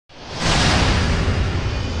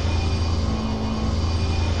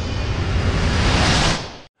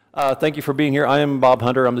Thank you for being here. I am Bob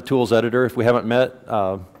Hunter. I'm the tools editor. If we haven't met,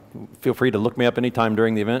 feel free to look me up anytime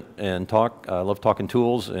during the event and talk. I love talking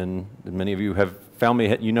tools, and many of you have found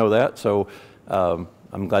me, you know that, so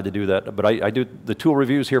I'm glad to do that. But I do the tool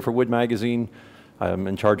reviews here for Wood Magazine. I'm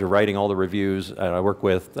in charge of writing all the reviews, and I work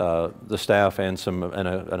with the staff and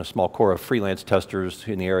a small core of freelance testers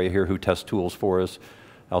in the area here who test tools for us.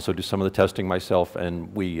 I also do some of the testing myself,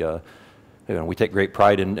 and we take great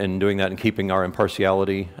pride in doing that and keeping our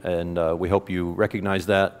impartiality, and we hope you recognize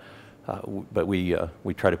that. But we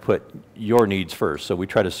try to put your needs first, so we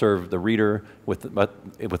try to serve the reader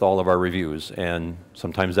with all of our reviews, and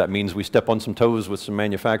sometimes that means we step on some toes with some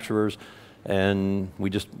manufacturers, and we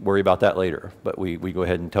just worry about that later. But we go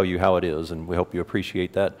ahead and tell you how it is, and we hope you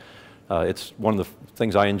appreciate that. It's one of the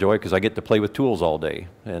things I enjoy because I get to play with tools all day,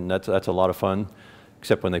 and that's a lot of fun,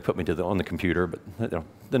 except when they put me on the computer, but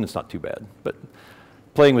then it's not too bad. But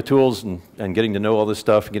playing with tools and getting to know all this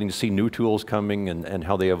stuff, getting to see new tools coming and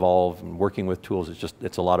how they evolve, and working with tools,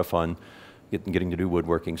 it's a lot of fun, getting to do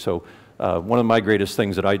woodworking. So one of my greatest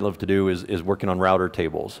things that I love to do is working on router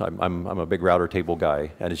tables. I'm a big router table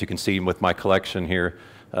guy, and as you can see with my collection here,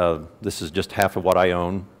 this is just half of what I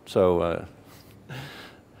own. So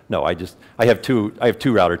no, I have two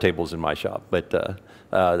router tables in my shop, but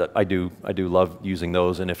I do love using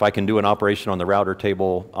those, and if I can do an operation on the router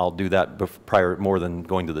table, I'll do that more than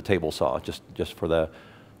going to the table saw, just for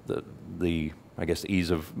the I guess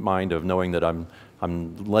ease of mind of knowing that I'm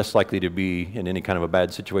less likely to be in any kind of a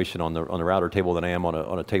bad situation on the router table than I am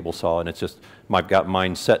on a table saw, and it's just I've got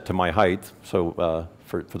mine set to my height. So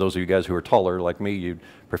for those of you guys who are taller like me, you'd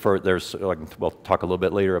prefer we'll talk a little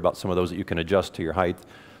bit later about some of those that you can adjust to your height.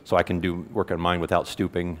 So I can work on mine without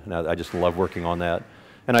stooping, and I just love working on that.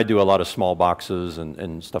 And I do a lot of small boxes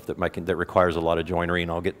and stuff that requires a lot of joinery, and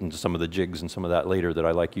I'll get into some of the jigs and some of that later that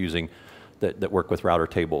I like using that work with router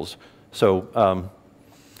tables. So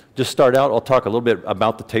just start out, I'll talk a little bit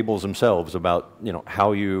about the tables themselves, about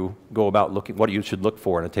how you go about looking, what you should look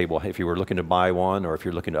for in a table if you were looking to buy one, or if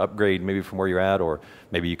you're looking to upgrade maybe from where you're at, or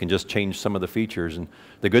maybe you can just change some of the features. And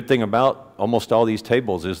the good thing about almost all these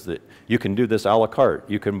tables is that you can do this a la carte.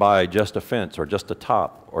 You can buy just a fence, or just a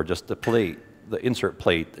top, or just the plate, the insert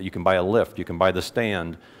plate. You can buy a lift, you can buy the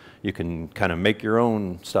stand, you can kind of make your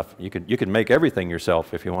own stuff. You can make everything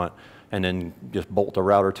yourself if you want, and then just bolt a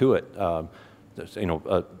router to it.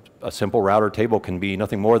 A simple router table can be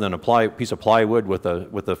nothing more than a piece of plywood with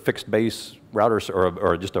a fixed base router,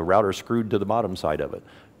 or just a router screwed to the bottom side of it.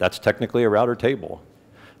 That's technically a router table.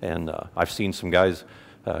 And I've seen some guys,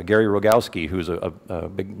 Gary Rogowski, who's a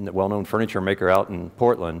big, well-known furniture maker out in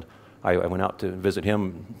Portland. I went out to visit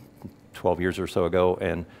him 12 years or so ago,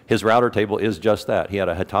 and his router table is just that. He had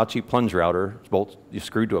a Hitachi plunge router,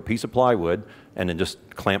 screwed to a piece of plywood, and then just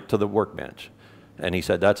clamped to the workbench. And he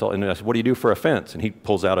said, that's all. And I said, what do you do for a fence? And he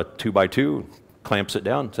pulls out a 2x2, clamps it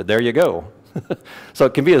down, said, there you go. So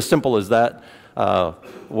it can be as simple as that.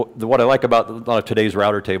 What I like about a lot of today's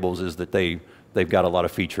router tables is that they've got a lot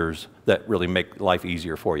of features that really make life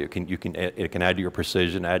easier for you. It can add to your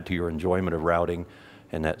precision, add to your enjoyment of routing,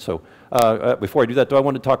 and that. So before I do that, though, I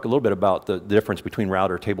want to talk a little bit about the difference between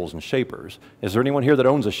router tables and shapers. Is there anyone here that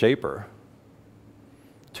owns a shaper?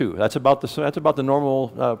 Two. That's about the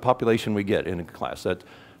normal population we get in a class. That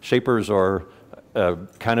shapers are they're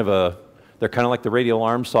kind of like the radial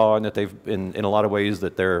arm saw, in that in a lot of ways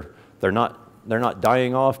that they're not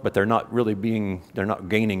dying off, but they're not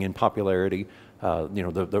gaining in popularity.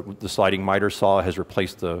 The sliding miter saw has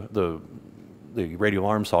replaced the radial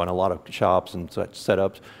arm saw in a lot of shops and such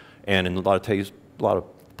setups, and in a lot of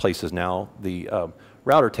places now the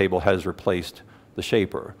router table has replaced the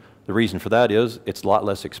shaper. The reason for that is it's a lot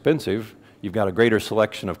less expensive. You've got a greater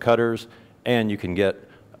selection of cutters, and you can get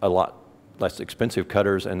a lot less expensive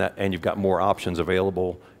cutters, and you've got more options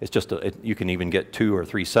available. It's just you can even get 2 or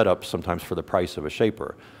 3 setups sometimes for the price of a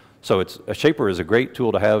shaper. So a shaper is a great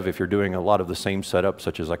tool to have if you're doing a lot of the same setup,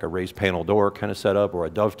 such as like a raised panel door kind of setup, or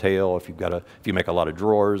a dovetail. If you make a lot of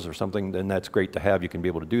drawers or something, then that's great to have. You can be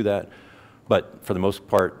able to do that. But for the most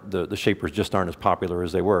part, the shapers just aren't as popular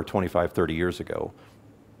as they were 25, 30 years ago.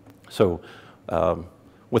 So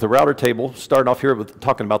with a router table, starting off here with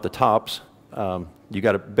talking about the tops, you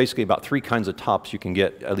got basically about 3 kinds of tops you can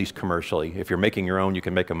get, at least commercially. If you're making your own, you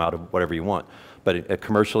can make them out of whatever you want. But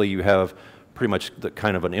commercially, you have pretty much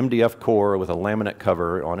kind of an MDF core with a laminate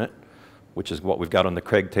cover on it, which is what we've got on the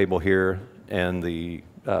Craig table here, and the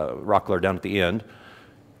Rockler down at the end.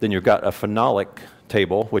 Then you've got a phenolic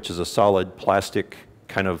table, which is a solid plastic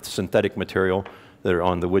kind of synthetic material that are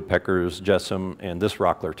on the Woodpeckers, Jessam, and this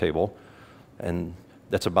Rockler table. And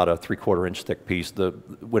That's about a 3/4 inch thick piece.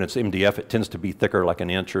 When it's MDF, it tends to be thicker, like an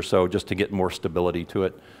inch or so, just to get more stability to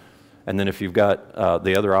it. And then if you've got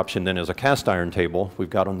the other option then is a cast iron table. We've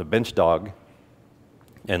got on the Bench Dog,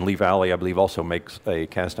 and Lee Valley, I believe, also makes a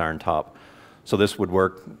cast iron top. So this would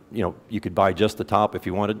work. You know, you could buy just the top if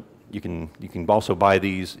you wanted. You can also buy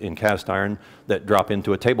these in cast iron that drop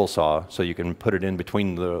into a table saw, so you can put it in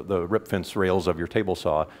between the rip fence rails of your table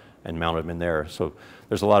saw and mount them in there. So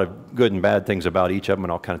there's a lot of good and bad things about each of them,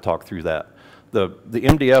 and I'll kind of talk through that. The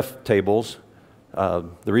MDF tables, the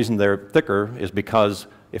reason they're thicker is because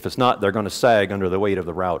if it's not, they're going to sag under the weight of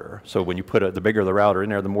the router. So when you put the bigger the router in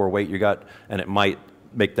there, the more weight you got, and it might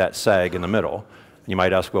make that sag in the middle. You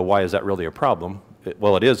might ask, well, why is that really a problem?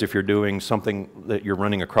 Well, it is if you're doing something that you're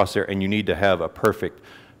running across there and you need to have a perfect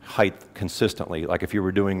height consistently. Like if you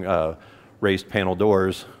were doing raised panel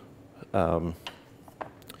doors, you're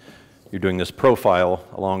doing this profile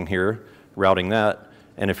along here, routing that,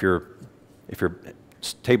 and if your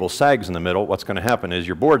table sags in the middle, what's going to happen is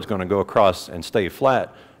your board's going to go across and stay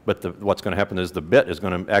flat, but what's going to happen is the bit is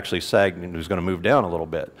going to actually sag and is going to move down a little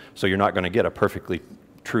bit. So you're not going to get a perfectly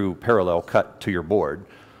true parallel cut to your board.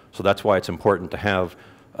 So that's why it's important to have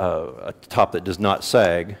a top that does not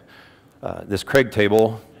sag. This Craig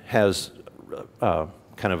table has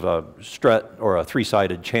kind of a strut or a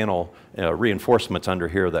three-sided channel reinforcements under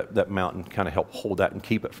here that mount and kind of help hold that and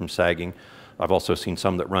keep it from sagging. I've also seen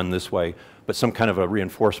some that run this way, but some kind of a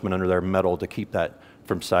reinforcement under there, metal, to keep that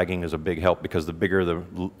from sagging is a big help, because the bigger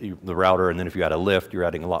the router, and then if you add a lift, you're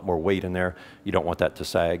adding a lot more weight in there. You don't want that to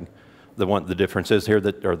sag. The difference is here,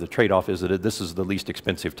 or the trade-off is that this is the least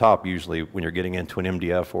expensive top usually when you're getting into an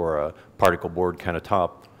MDF or a particle board kind of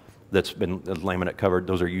top that's been laminate covered.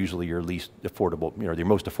 Those are usually your least affordable, your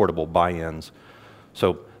most affordable buy-ins.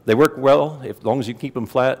 So they work well. As long as you keep them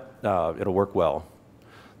flat, it'll work well.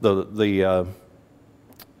 When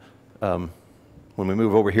we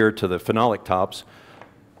move over here to the phenolic tops,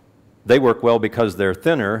 they work well because they're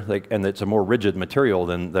thinner and it's a more rigid material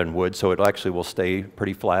than wood, so it actually will stay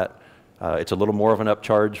pretty flat. It's a little more of an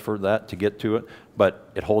upcharge for that to get to it,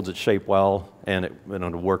 but it holds its shape well, and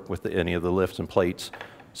it'll work with any of the lifts and plates,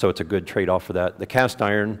 so it's a good trade-off for that. The cast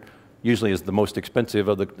iron usually is the most expensive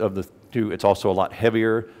of the two. It's also a lot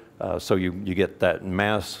heavier, so you get that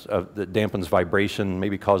mass that dampens vibration,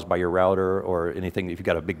 maybe caused by your router or anything. If you've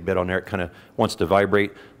got a big bit on there, it kind of wants to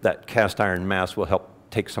vibrate. That cast iron mass will help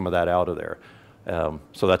take some of that out of there.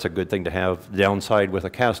 So that's a good thing to have. The downside with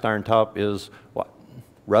a cast iron top is what?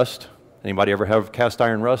 Rust. Anybody ever have cast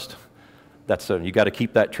iron rust? You got to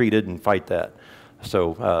keep that treated and fight that.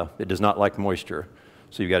 So it does not like moisture.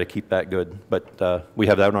 So you got to keep that good. But we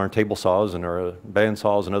have that on our table saws and our band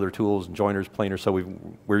saws and other tools and joiners, planers. So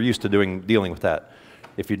we're used to dealing with that.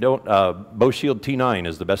 If you don't, Bow Shield T9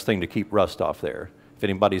 is the best thing to keep rust off there. If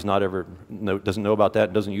anybody's doesn't know about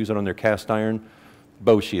that, doesn't use it on their cast iron,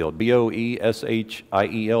 Bow Shield, BOESHIELD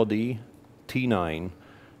T9.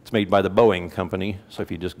 It's made by the Boeing company, so if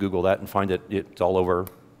you just Google that and find it, it's all over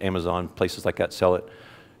Amazon, places like that sell it.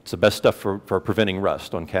 It's the best stuff for preventing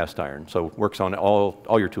rust on cast iron. So it works on all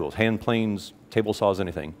your tools, hand planes, table saws,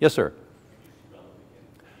 anything. Yes, sir?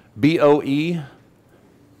 BOE,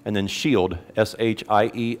 and then Shield,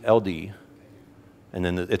 SHIELD. And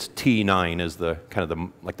then it's T9 is the kind of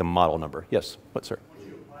like the model number. Yes, what, sir?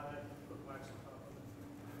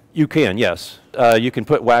 You can, yes. You can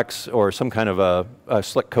put wax or some kind of a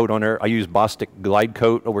slick coat on there. I use Bostik Glide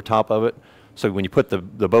Coat over top of it. So when you put the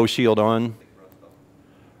Bow Shield on,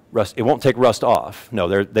 it won't take rust off.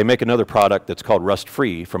 No, they make another product that's called Rust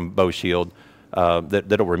Free from Bow Shield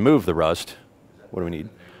that'll remove the rust. What do we need?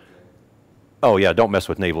 Oh yeah, don't mess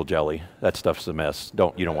with naval jelly. That stuff's a mess.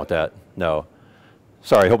 You don't want that. No.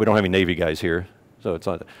 Sorry, I hope we don't have any Navy guys here. So it's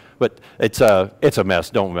not, but it's a mess.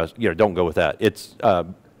 Don't go with that. It's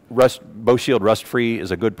Bow Shield Rust Free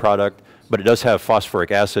is a good product, but it does have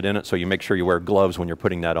phosphoric acid in it, so you make sure you wear gloves when you're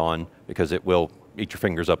putting that on, because it will eat your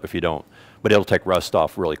fingers up if you don't. But it'll take rust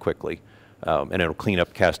off really quickly, and it'll clean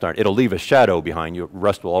up cast iron. It'll leave a shadow behind you.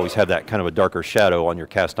 Rust will always have that kind of a darker shadow on your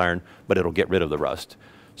cast iron, but it'll get rid of the rust.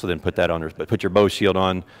 So then put that on, but put your Bow Shield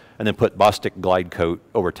on, and then put Bostik Glide Coat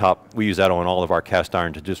over top. We use that on all of our cast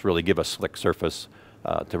iron to just really give a slick surface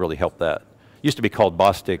to really help that. Used to be called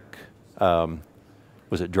Bostik,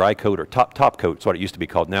 was it dry coat or top coat? That's what it used to be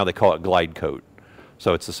called. Now they call it Glide Coat.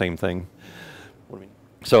 So it's the same thing. What do you mean?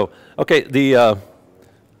 So, okay,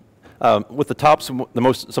 with the tops, some of the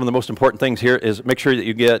most important things here is make sure that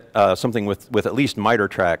you get something with at least miter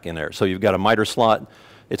track in there. So you've got a miter slot.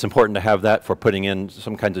 It's important to have that for putting in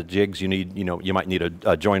some kinds of jigs. You need, you might need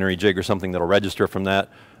a joinery jig or something that'll register from that,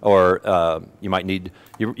 or you might need,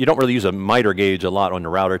 you don't really use a miter gauge a lot on the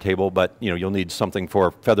router table, but you'll need something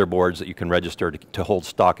for feather boards that you can register to hold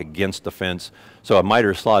stock against the fence. So a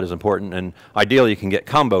miter slot is important, and ideally you can get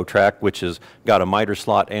combo track, which has got a miter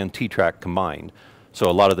slot and T-track combined. So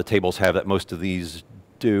a lot of the tables have that, most of these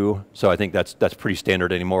do, so I think that's pretty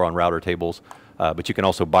standard anymore on router tables. But you can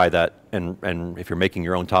also buy that, and if you're making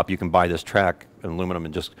your own top, you can buy this track in aluminum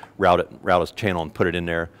and just route a channel and put it in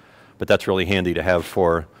there. But that's really handy to have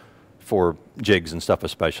for jigs and stuff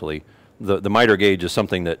especially. The miter gauge is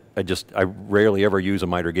something that I rarely ever use a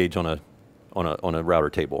miter gauge on a router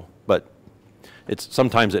table. But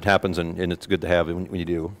sometimes it happens, and it's good to have when you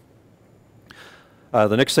do.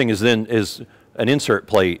 The next thing is an insert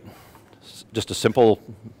plate. Just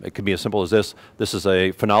it could be as simple as this. This is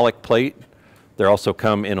a phenolic plate. They also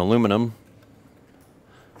come in aluminum,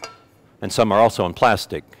 and some are also in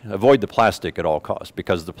plastic. Avoid the plastic at all costs,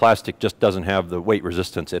 because the plastic just doesn't have the weight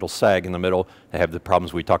resistance. It'll sag in the middle and have the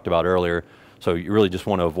problems we talked about earlier. So you really just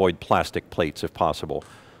want to avoid plastic plates if possible.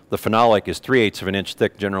 The phenolic is 3/8 of an inch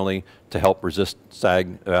thick generally to help resist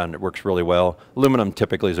sag, and it works really well. Aluminum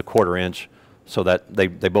typically is a 1/4 inch, so that they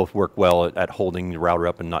both work well at holding the router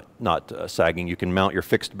up and not sagging. You can mount your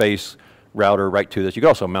fixed base router right to this. You can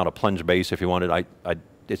also mount a plunge base if you wanted.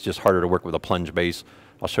 It's just harder to work with a plunge base.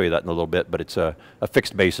 I'll show you that in a little bit, but it's a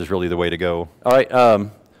fixed base is really the way to go. All right,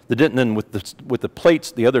 then with the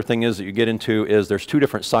plates, the other thing is that you get into is there's 2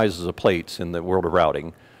 different sizes of plates in the world of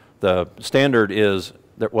routing. The standard is,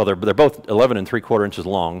 they're both 11 3/4 inches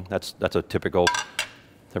long. That's a typical,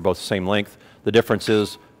 they're both the same length. The difference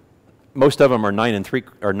is most of them are 9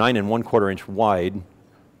 1/4 inch wide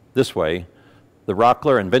this way. The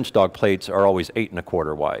Rockler and bench dog plates are always 8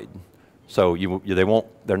 1/4 wide. So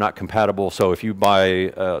they're not compatible. So if you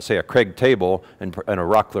buy, say, a Craig table and a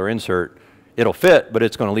Rockler insert, it'll fit, but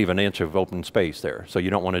it's going to leave an inch of open space there. So you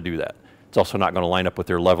don't want to do that. It's also not going to line up with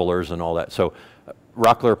their levelers and all that. So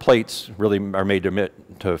Rockler plates really are made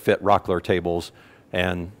to fit Rockler tables,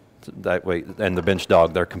 and that way, and the bench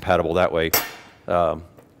dog, they're compatible that way.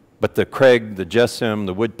 But the Craig, the Jessim,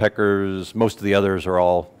 the Woodpeckers, most of the others are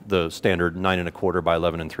all the standard 9 1/4 by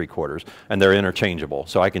 11 3/4, and they're interchangeable.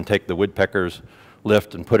 So I can take the Woodpeckers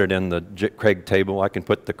lift and put it in the Craig table. I can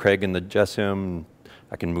put the Craig in the Jessim.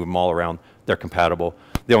 I can move them all around. They're compatible.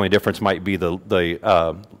 The only difference might be the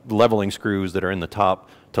leveling screws that are in the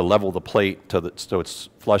top to level the plate so it's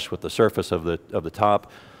flush with the surface of the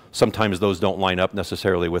top. Sometimes those don't line up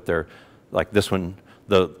necessarily with like this one.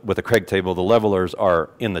 With the Craig table, the levelers are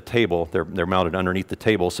in the table. They're mounted underneath the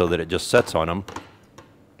table so that it just sets on them.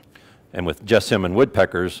 And with Jessim and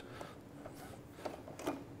Woodpeckers,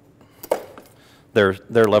 their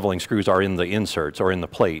leveling screws are in the inserts or in the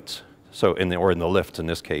plates, so or in the lifts in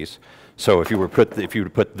this case. So if you were to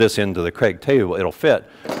put this into the Craig table, it'll fit,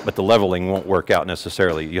 but the leveling won't work out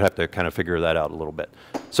necessarily. You have to kind of figure that out a little bit.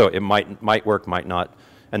 So it might work, might not.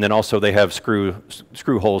 And then also they have screw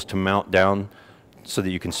holes to mount down, so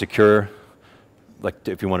that you can secure, like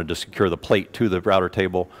if you wanted to secure the plate to the router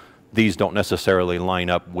table. These don't necessarily line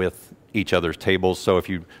up with each other's tables, so if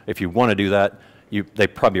you want to do that, they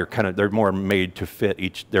probably are they're more made to fit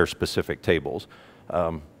their specific tables.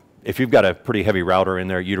 If you've got a pretty heavy router in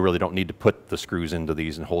there, you really don't need to put the screws into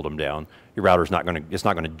these and hold them down. Your router's not going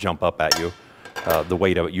to jump up at you. The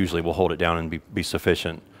weight of it usually will hold it down and be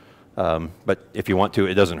sufficient. But if you want to,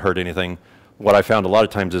 it doesn't hurt anything. What I found a lot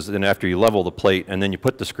of times is then after you level the plate and then you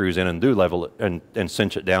put the screws in and do level it and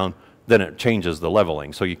cinch it down, then it changes the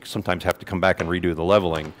leveling. So you sometimes have to come back and redo the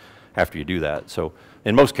leveling after you do that. So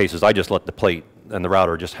in most cases, I just let the plate and the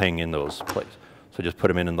router just hang in those plates. So just put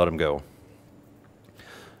them in and let them go.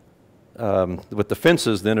 With the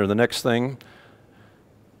fences then are the next thing.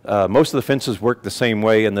 Most of the fences work the same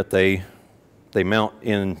way in that they mount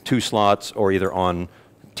in 2 slots or either on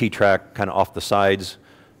T-track kind of off the sides,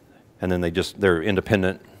 and then they're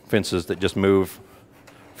independent fences that just move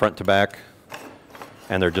front to back,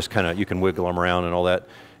 and they're just kind of, you can wiggle them around and all that.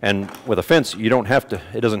 And with a fence, it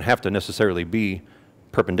doesn't have to necessarily be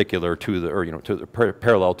perpendicular to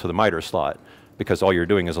parallel to the miter slot, because all you're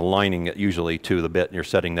doing is aligning it usually to the bit, and you're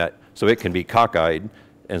setting that so it can be cockeyed.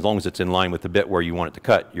 As long as it's in line with the bit where you want it to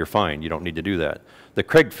cut, you're fine. You don't need to do that. The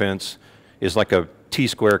Craig fence is like a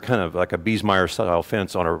T-square, kind of like a Biesmeyer style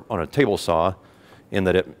fence on a table saw, in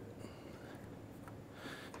that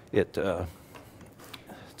it's a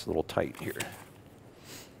little tight here.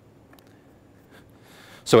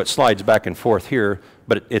 So it slides back and forth here,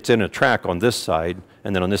 but it's in a track on this side,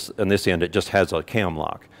 and then on this end it just has a cam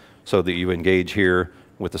lock, so that you engage here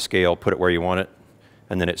with the scale, put it where you want it,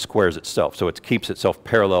 and then it squares itself. So it keeps itself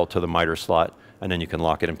parallel to the miter slot, and then you can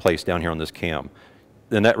lock it in place down here on this cam.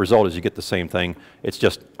 The net result is you get the same thing. It's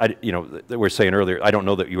just, you know, we were saying earlier, I don't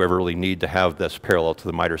know that you ever really need to have this parallel to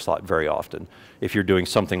the miter slot very often. If you're doing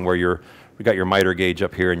something where you got your miter gauge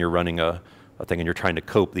up here and you're running a thing and you're trying to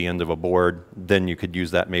cope the end of a board, then you could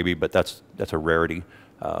use that maybe, but that's a rarity.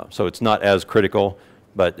 So it's not as critical,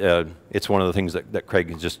 but it's one of the things that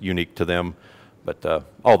Craig is just unique to them. But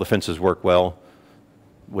all the fences work well.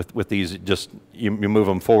 With these, just you move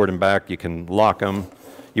them forward and back, you can lock them.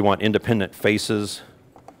 You want independent faces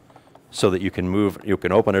so that you can move, you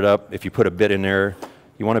can open it up. If you put a bit in there,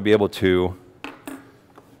 you want to be able to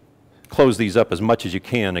close these up as much as you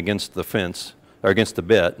can against the fence, or against the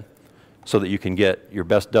bit, so that you can get your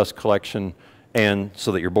best dust collection and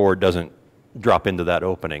so that your board doesn't drop into that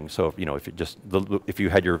opening. So if, you know, if you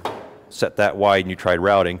had your set that wide and you tried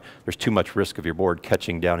routing, there's too much risk of your board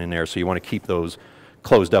catching down in there. So you want to keep those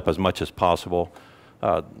closed up as much as possible.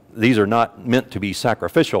 These are not meant to be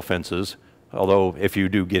sacrificial fences, although if you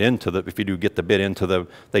do get the bit into the,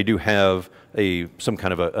 they do have some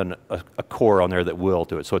kind of a core on there that will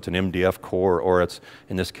do it. So it's an MDF core, or it's,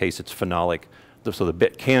 in this case, it's phenolic. So the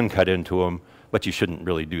bit can cut into them, but you shouldn't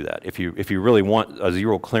really do that. If you really want a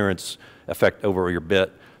zero clearance effect over your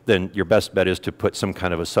bit, then your best bet is to put some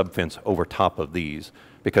kind of a sub fence over top of these,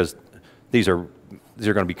 because these are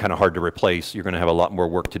going to be kind of hard to replace. You're going to have a lot more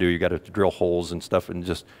work to do. You got to drill holes and stuff, and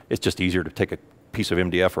it's just easier to take a piece of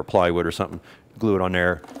MDF or plywood or something, glue it on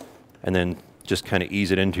there, and then just kind of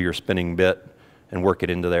ease it into your spinning bit and work it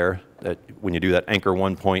into there. When you do that, anchor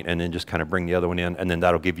one point and then just kind of bring the other one in, and then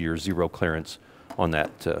that'll give you your zero clearance on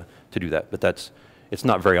that to do that. But it's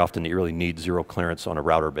not very often that you really need zero clearance on a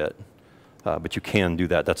router bit, but you can do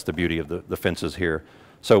that. That's the beauty of the fences here.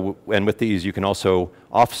 So, and with these, you can also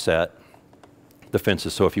offset the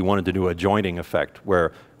fences. So if you wanted to do a jointing effect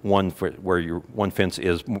where one fence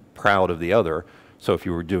is proud of the other, so if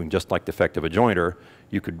you were doing just like the effect of a jointer,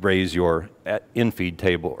 you could raise your in-feed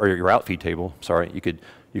table, or your out-feed table, sorry, you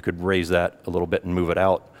could raise that a little bit and move it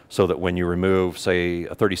out so that when you remove, say,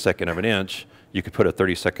 a 32nd of an inch, you could put a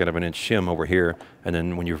 32nd of an inch shim over here, and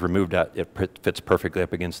then when you've removed that, it fits perfectly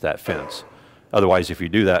up against that fence. Otherwise, if you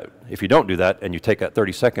don't do that and you take that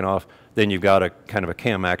 32nd off, then you've got a kind of a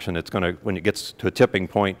cam action that's going to, when it gets to a tipping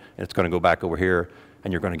point, it's going to go back over here,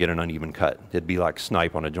 and you're going to get an uneven cut. It'd be like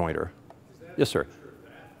snipe on a jointer. Yes, sir.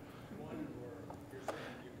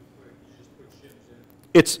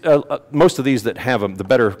 It's most of these that have them, the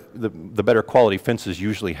better quality fences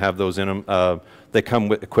usually have those in them. They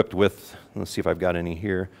come equipped with. Let's see if I've got any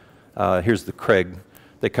here. Here's the Craig.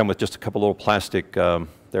 They come with just a couple little plastic.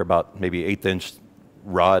 They're about maybe 1/8 inch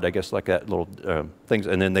rod, I guess, like that, little things,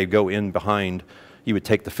 and then they go in behind. You would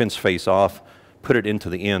take the fence face off, put it into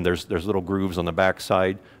the end. There's little grooves on the back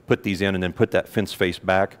side. Put these in, and then put that fence face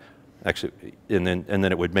back. Actually, and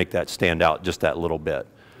then it would make that stand out just that little bit.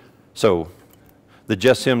 So the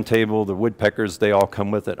Jessim table, the woodpeckers, they all come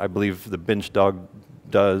with it. I believe the bench dog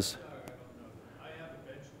does.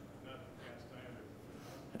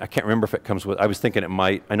 I can't remember if it comes with. I was thinking it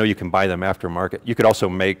might. I know you can buy them aftermarket. You could also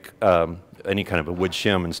make any kind of a wood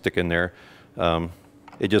shim and stick in there.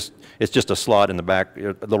 It's just a slot in the back,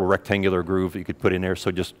 a little rectangular groove you could put in there. So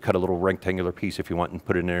just cut a little rectangular piece if you want and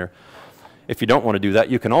put it in there. If you don't want to do that,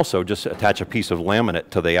 you can also just attach a piece of laminate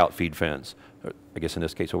to the outfeed fence. I guess in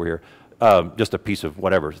this case over here, just a piece of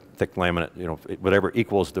whatever thick laminate, you know, whatever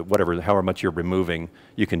equals to whatever, however much you're removing,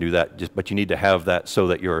 you can do that. But you need to have that so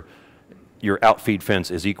that your outfeed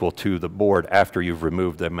fence is equal to the board after you've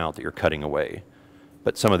removed the amount that you're cutting away.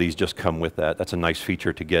 But some of these just come with that. That's a nice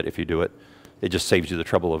feature to get if you do it. It just saves you the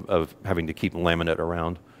trouble of having to keep laminate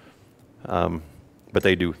around. But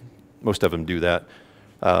they do, most of them do that.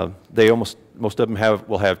 Most of them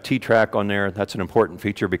will have T-track on there. That's an important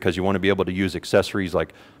feature because you want to be able to use accessories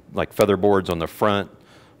like feather boards on the front,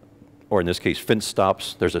 or in this case, fence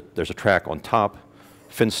stops. There's a track on top.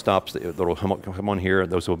 Fence stops that will come on here.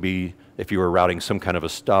 Those will be if you were routing some kind of a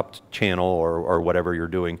stopped channel or whatever you're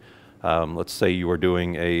doing. Let's say you were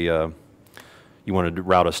doing you wanted to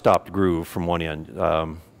route a stopped groove from one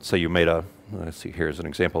end. Say you made let's see, here's an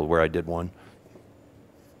example of where I did one.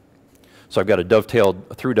 So I've got a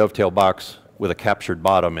through dovetail box with a captured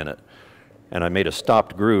bottom in it. And I made a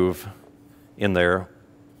stopped groove in there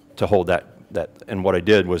to hold that. And what I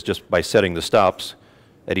did was just by setting the stops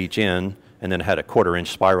at each end, and then had a 1/4 inch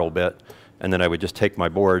spiral bit, and then I would just take my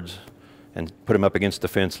boards and put them up against the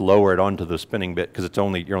fence, lower it onto the spinning bit, because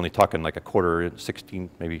you're only talking like a 1/4, 16,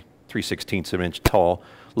 maybe 3/16 of an inch tall,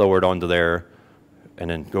 lower it onto there, and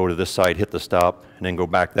then go to this side, hit the stop, and then go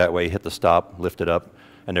back that way, hit the stop, lift it up,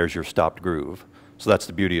 and there's your stopped groove. So that's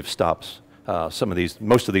the beauty of stops.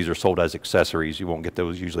 Most of these are sold as accessories. You won't get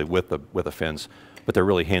those usually with a fence, but they're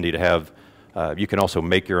really handy to have. You can also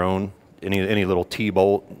make your own. Any little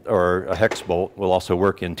T-bolt or a hex bolt will also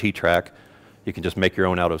work in T-track. You can just make your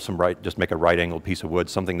own out of just make a right-angled piece of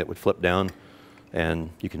wood, something that would flip down,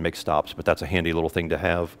 and you can make stops, but that's a handy little thing to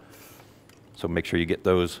have. So make sure you get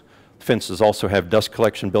those. Fences also have dust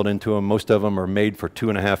collection built into them. Most of them are made for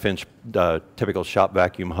 2.5-inch typical shop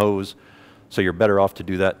vacuum hose. So you're better off to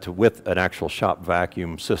do that with an actual shop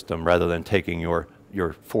vacuum system rather than taking your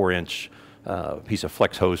 4-inch piece of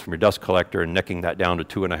flex hose from your dust collector and necking that down to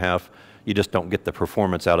 2.5. You just don't get the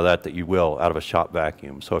performance out of that you will out of a shop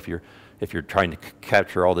vacuum. So if you're trying to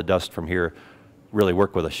capture all the dust from here, really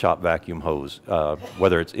work with a shop vacuum hose.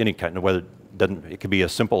 Whether it's any kind, it could be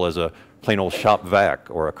as simple as a plain old shop vac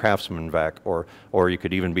or a craftsman vac, or you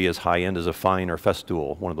could even be as high end as a fine or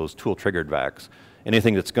festool, one of those tool triggered vacs.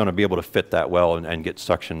 Anything that's going to be able to fit that well and get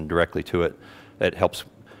suction directly to it, it helps.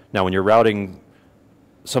 Now when you're routing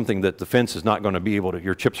something that the fence is not going to be able to,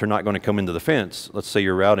 your chips are not going to come into the fence. Let's say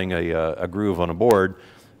you're routing a groove on a board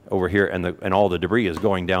over here and all the debris is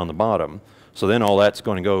going down the bottom. So then all that's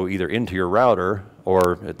going to go either into your router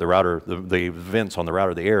or the router, the vents on the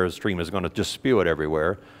router, the air stream is going to just spew it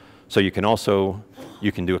everywhere. So you can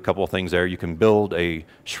do a couple of things there. You can build a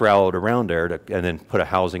shroud around there and then put a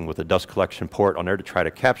housing with a dust collection port on there to try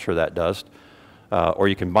to capture that dust. Or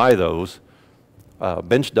you can buy those.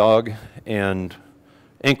 Bench Dog and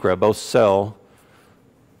Incra both sell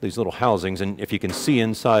these little housings, and if you can see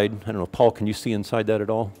inside, I don't know, Paul, can you see inside that at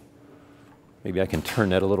all? Maybe I can turn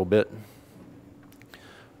that a little bit.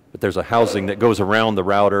 But there's a housing that goes around the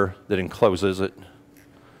router that encloses it.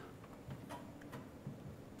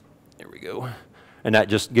 There we go. And that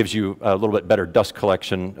just gives you a little bit better dust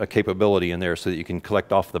collection capability in there so that you can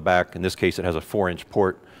collect off the back. In this case, it has a 4-inch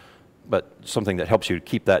port, but something that helps you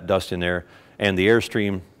keep that dust in there. And the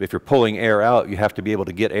airstream, if you're pulling air out, you have to be able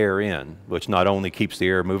to get air in, which not only keeps the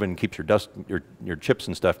air moving and keeps your dust, your chips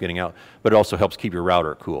and stuff getting out, but it also helps keep your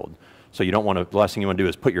router cooled. So you don't want to, the last thing you want to do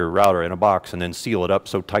is put your router in a box and then seal it up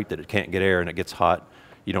so tight that it can't get air and it gets hot.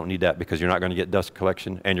 You don't need that because you're not going to get dust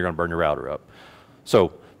collection and you're going to burn your router up.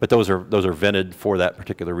 So, but those are vented for that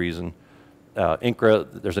particular reason.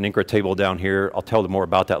 Incra, there's an Incra table down here. I'll tell you more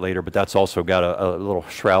about that later, but that's also got a little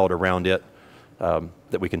shroud around it.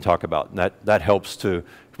 That we can talk about. And that helps to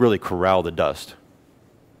really corral the dust.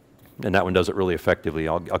 And that one does it really effectively.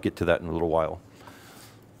 I'll get to that in a little while.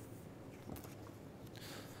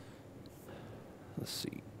 Let's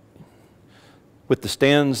see. With the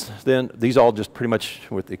stands, then, these all just pretty much,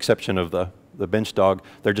 with the exception of the Bench Dog,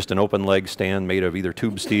 they're just an open leg stand made of either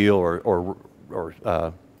tube steel or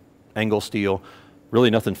angle steel. Really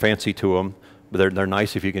nothing fancy to them. But they're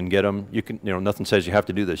nice if you can get them. Nothing says you have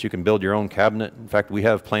to do this. You can build your own cabinet. In fact, we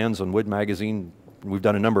have plans on Wood Magazine. We've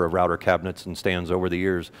done a number of router cabinets and stands over the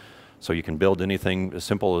years. So you can build anything as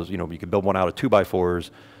simple as, you can build one out of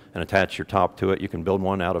 2x4s and attach your top to it. You can build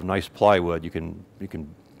one out of nice plywood. You can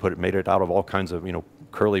made it out of all kinds of,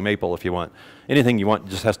 curly maple if you want. Anything you want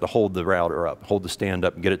just has to hold the router up, hold the stand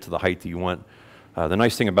up and get it to the height that you want. The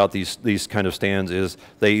nice thing about these kind of stands is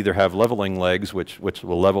they either have leveling legs, which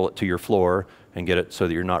will level it to your floor and get it so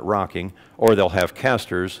that you're not rocking, or they'll have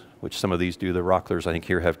casters, which some of these do. The Rocklers, I think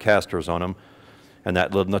here, have casters on them, and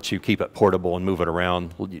that lets you keep it portable and move it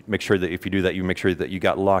around. Make sure that if you do that, you make sure that you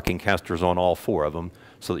got locking casters on all 4 of them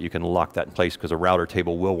so that you can lock that in place, because a router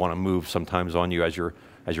table will want to move sometimes on you as you're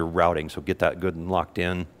routing, so get that good and locked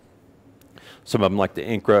in. Some of them, like the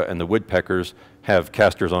Incra and the Woodpeckers, have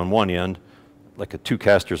casters on one end, like 2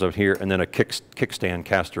 casters up here, and then a kickstand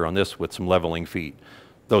caster on this with some leveling feet.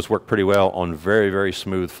 Those work pretty well on very, very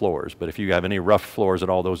smooth floors, but if you have any rough floors at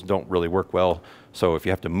all, those don't really work well. So if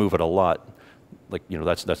you have to move it a lot,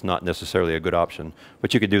 that's not necessarily a good option.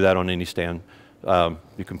 But you could do that on any stand.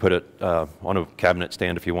 You can put it on a cabinet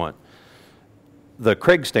stand if you want. The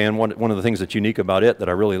Craig stand, one of the things that's unique about it that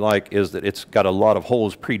I really like is that it's got a lot of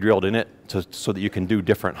holes pre-drilled in it so that you can do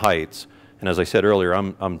different heights. And as I said earlier,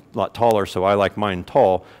 I'm a lot taller, so I like mine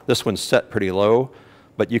tall. This one's set pretty low,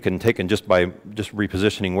 but you can take and just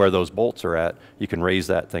repositioning where those bolts are at, you can raise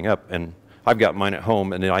that thing up. And I've got mine at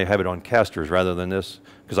home, and then I have it on casters rather than this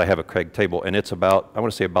because I have a Craig table, and it's about, I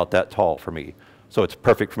want to say about that tall for me. So it's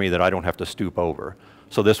perfect for me that I don't have to stoop over.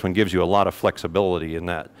 So this one gives you a lot of flexibility in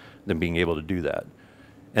that, than being able to do that.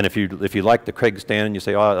 And if you like the Craig stand and you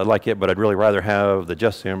say, oh, I like it, but I'd really rather have the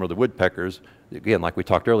Jessim or the Woodpeckers, again, like we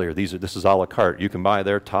talked earlier, this is a la carte. You can buy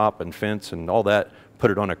their top and fence and all that,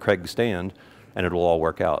 put it on a Craig stand, and it'll all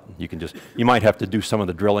work out. You might have to do some of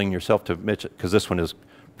the drilling yourself to match it, because this one is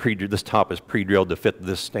this top is pre-drilled to fit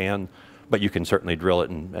this stand, But you can certainly drill it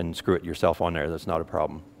and screw it yourself on there. That's not a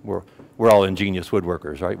problem. We're all ingenious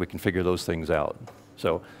woodworkers, right? We can figure those things out.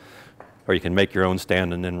 So, or you can make your own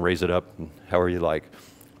stand and then raise it up however you like.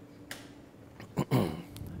 In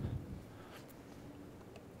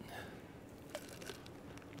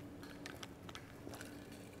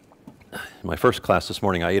my first class this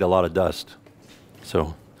morning, I ate a lot of dust.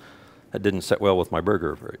 So that didn't set well with my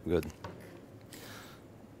burger very good.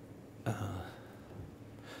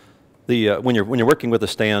 When you're working with a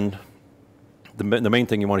stand, the main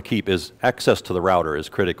thing you want to keep is access to the router is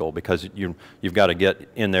critical, because you've got to get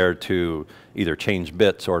in there to either change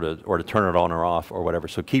bits or to turn it on or off or whatever.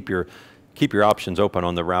 So keep your options open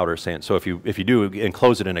on the router stand. So if you do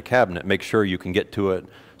enclose it in a cabinet, make sure you can get to it.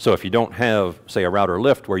 So if you don't have, say, a router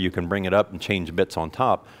lift where you can bring it up and change bits on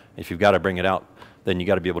top, if you've got to bring it out, then you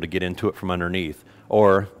got to be able to get into it from underneath.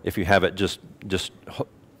 Or if you have it just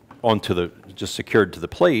secured to the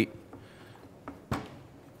plate,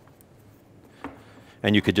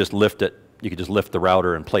 and you could just lift it. You could just lift the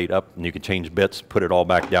router and plate up, and you could change bits, put it all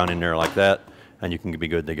back down in there like that, and you can be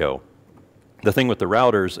good to go. The thing with the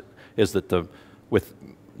routers is that a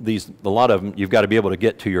lot of them, you've got to be able to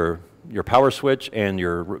get to your power switch and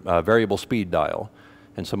your variable speed dial.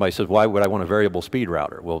 And somebody says, why would I want a variable speed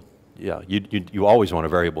router? Well, yeah, you always want a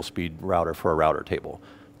variable speed router for a router table.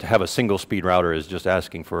 To have a single speed router is just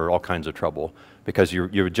asking for all kinds of trouble, because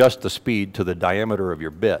you adjust the speed to the diameter of your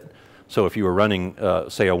bit. So if you were running,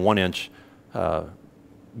 say, a 1-inch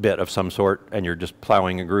bit of some sort, and you're just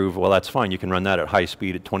plowing a groove, well, that's fine. You can run that at high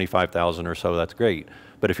speed at 25,000 or so. That's great.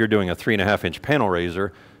 But if you're doing a 3.5-inch panel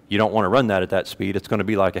raiser, you don't want to run that at that speed. It's going to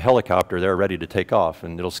be like a helicopter there ready to take off,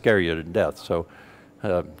 and it'll scare you to death. So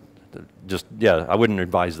yeah, I wouldn't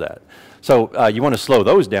advise that. So you want to slow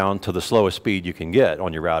those down to the slowest speed you can get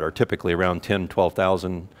on your router, typically around 10,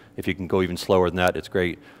 12,000. If you can go even slower than that, it's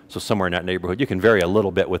great. So somewhere in that neighborhood. You can vary a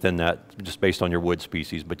little bit within that, just based on your wood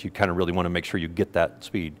species, but you kind of really want to make sure you get that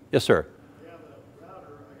speed. Yes, sir? Yeah, the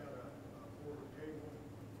router, I got a quarter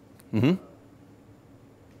cable.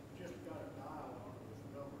 Mm-hmm. Just got a dial on it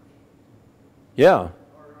with numbers. Yeah. All right,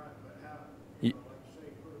 but how, like say,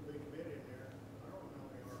 put a big bit in there, I don't know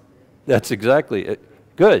how many RPMs. That's exactly it.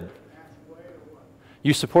 Good. Halfway or what?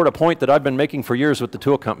 You support a point that I've been making for years with the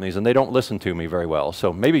tool companies, and they don't listen to me very well.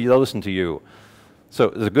 So maybe they'll listen to you. So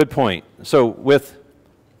it's a good point. So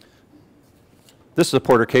this is a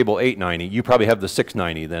Porter Cable 890. You probably have the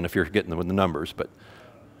 690 then, if you're getting with the numbers, but,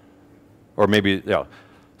 or maybe, yeah.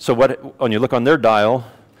 So when you look on their dial,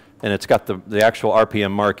 and it's got the actual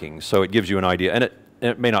RPM markings, so it gives you an idea. And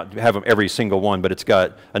it may not have them every single one, but it's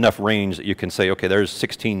got enough range that you can say, okay, there's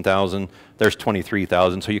 16,000, there's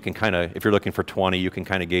 23,000. So you can kind of, if you're looking for 20, you can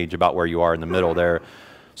kind of gauge about where you are in the middle there.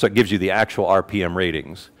 So it gives you the actual RPM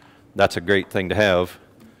ratings. That's a great thing to have.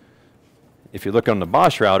 If you look on the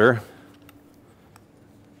Bosch router,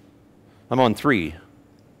 I'm on 3.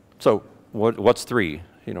 So what's 3?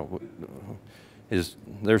 You know,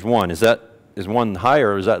 there's 1. Is 1 high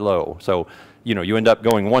or is that low? So, you know, you end up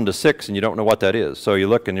going 1 to 6 and you don't know what that is. So you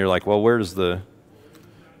look and you're like, well, where's the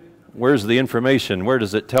information? Where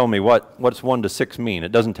does it tell me what's 1 to 6 mean?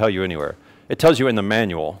 It doesn't tell you anywhere. It tells you in the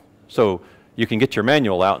manual. So you can get your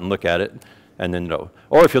manual out and look at it and then know.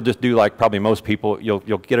 Or if you'll just do like probably most people, you'll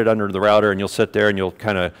get it under the router and you'll sit there and you'll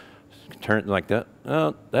kind of turn it like that.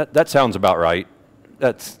 That sounds about right.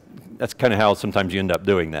 That's kind of how sometimes you end up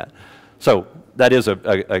doing that. So that is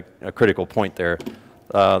a critical point there.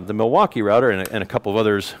 The Milwaukee router and a couple of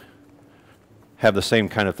others have the same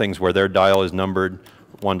kind of things where their dial is numbered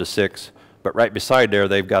 1 to 6, but right beside there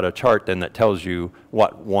they've got a chart then that tells you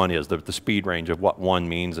what 1 is, the speed range of what 1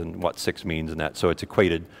 means and what 6 means and that, so it's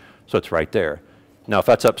equated, so it's right there. Now if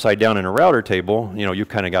that's upside down in a router table, you know, you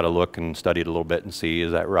kind of got to look and study it a little bit and see,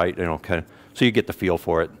 is that right, you know, kind of, so you get the feel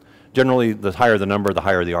for it. Generally, the higher the number, the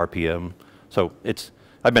higher the RPM, so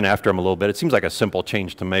I've been after them a little bit. It seems like a simple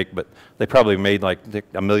change to make, but they probably made like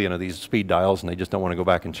 1 million of these speed dials and they just don't want to go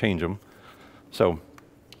back and change them. So,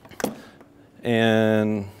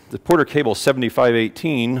 and the Porter Cable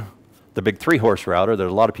 7518, the big 3-horse router that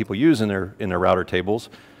a lot of people use in their router tables,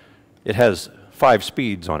 it has 5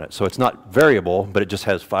 speeds on it. So it's not variable, but it just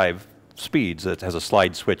has 5 speeds. It has a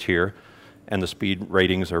slide switch here, and the speed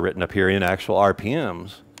ratings are written up here in actual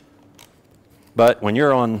RPMs. But when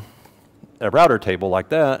you're on a router table like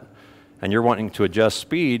that, and you're wanting to adjust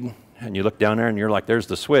speed, and you look down there and you're like, there's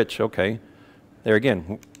the switch, okay. There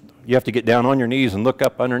again, you have to get down on your knees and look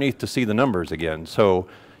up underneath to see the numbers again. So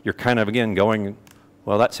you're kind of, again, going,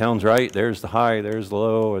 well, that sounds right, there's the high, there's the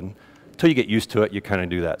low, and until you get used to it, you kind of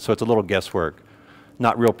do that. So it's a little guesswork.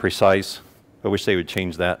 Not real precise. I wish they would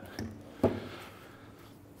change that.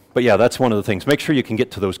 But yeah, that's one of the things. Make sure you can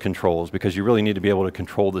get to those controls because you really need to be able to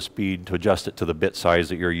control the speed to adjust it to the bit size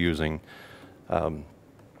that you're using.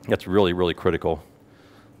 That's really, really critical.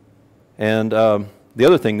 And the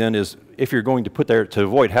other thing then is if you're going to put there to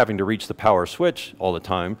avoid having to reach the power switch all the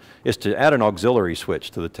time is to add an auxiliary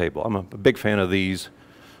switch to the table. I'm a big fan of these.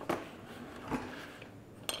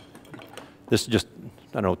 This is just,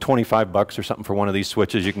 I don't know, 25 bucks or something for one of these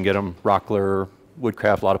switches. You can get them, Rockler,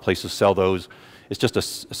 Woodcraft, a lot of places sell those. It's just a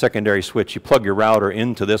secondary switch. You plug your router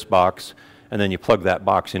into this box, and then you plug that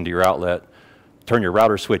box into your outlet, turn your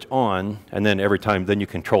router switch on, and then every time, then you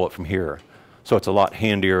control it from here. So it's a lot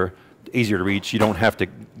handier, easier to reach. You don't have to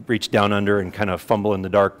reach down under and kind of fumble in the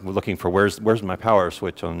dark looking for where's my power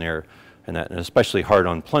switch on there, and especially hard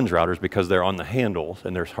on plunge routers because they're on the handles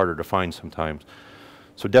and they're harder to find sometimes.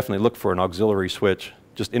 So definitely look for an auxiliary switch,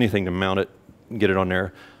 just anything to mount it and get it on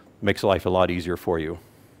there. Makes life a lot easier for you.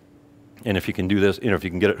 And if you can do this, if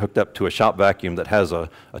you can get it hooked up to a shop vacuum that has a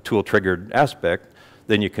tool triggered aspect,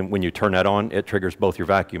 then you can, when you turn that on, it triggers both your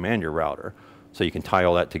vacuum and your router. So you can tie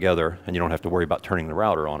all that together and you don't have to worry about turning the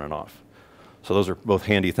router on and off. So those are both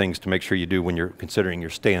handy things to make sure you do when you're considering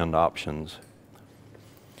your stand options.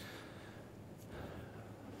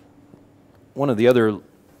 One of the other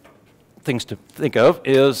things to think of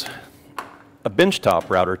is a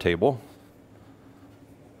benchtop router table.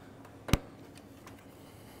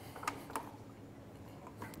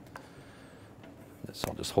 So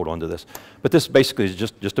I'll just hold on to this. But this basically is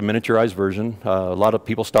just a miniaturized version. A lot of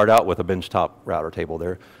people start out with a benchtop router table.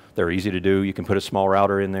 They're easy to do. You can put a small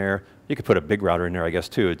router in there. You could put a big router in there, I guess,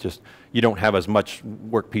 too. It's just you don't have as much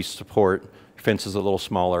workpiece support. Your fence is a little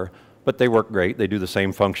smaller, but they work great. They do the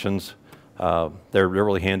same functions. They're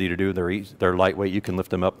really handy to do. They're lightweight. You can lift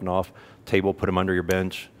them up and off table, put them under your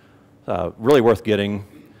bench. Really worth getting.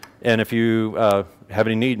 And if you have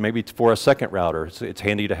any need, maybe for a second router, it's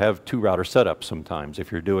handy to have two router setups sometimes.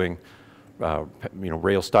 If you're doing, rail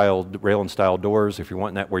and style doors, if you're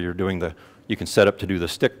wanting that where you're doing you can set up to do the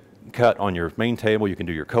stick cut on your main table. You can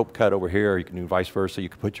do your cope cut over here. Or you can do vice versa. You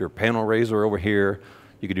can put your panel raiser over here.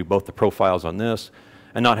 You can do both the profiles on this,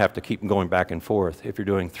 and not have to keep going back and forth. If you're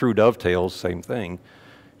doing through dovetails, same thing.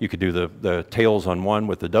 You could do the tails on one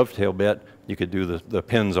with the dovetail bit. You could do the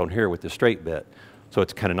pins on here with the straight bit. So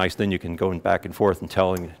it's kind of nice. Then you can go back and forth and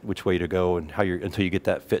telling which way to go and until you get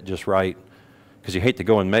that fit just right. Because you hate to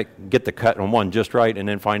go and get the cut on one just right and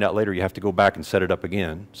then find out later you have to go back and set it up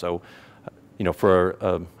again. So, for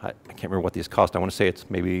I can't remember what these cost. I want to say it's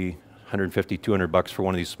maybe 150, 200 bucks for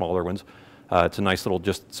one of these smaller ones. It's a nice little,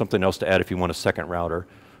 just something else to add if you want a second router,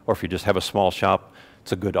 or if you just have a small shop.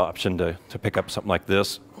 It's a good option to pick up something like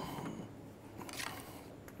this.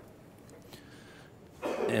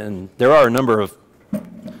 And there are a number of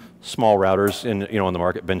small routers on the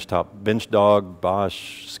market, BenchDog,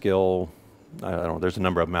 Bosch, Skill. I don't know. There's a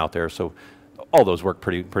number of them out there, so all those work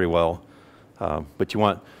pretty well. But you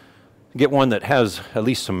want to get one that has at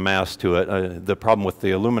least some mass to it. The problem with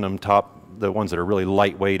the aluminum top, the ones that are really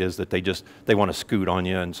lightweight, is that they want to scoot on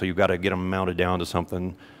you, and so you've got to get them mounted down to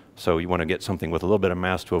something. So you want to get something with a little bit of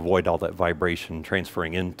mass to avoid all that vibration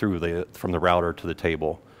transferring in from the router to the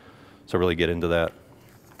table. So really get into that.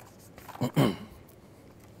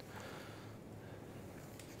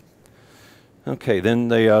 Okay, then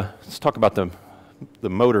let's talk about the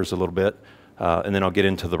motors a little bit, and then I'll get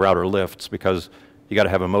into the router lifts because you got to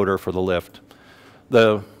have a motor for the lift.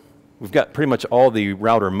 We've got pretty much all the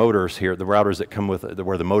router motors here, the routers that come with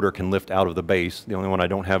where the motor can lift out of the base. The only one I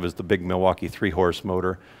don't have is the big Milwaukee 3-horse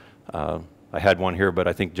motor. I had one here, but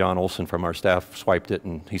I think John Olson from our staff swiped it,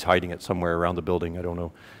 and he's hiding it somewhere around the building. I don't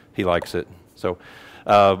know. He likes it. So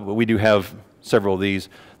we do have several of these.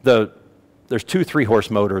 There's two 3-horse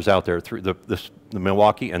motors out there, the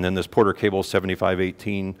Milwaukee and then this Porter Cable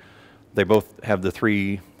 7518. They both have the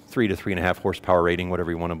 3 to 3.5 horsepower rating,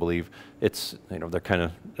 whatever you want to believe. It's, they're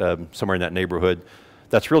kind of somewhere in that neighborhood.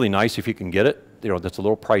 That's really nice if you can get it. That's a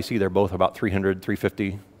little pricey. They're both about $300,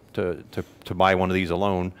 $350 to buy one of these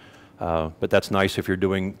alone. But that's nice if you're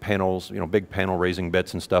doing panels, big panel raising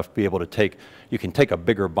bits and stuff. You can take a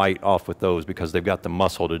bigger bite off with those because they've got the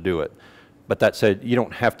muscle to do it. But that said, you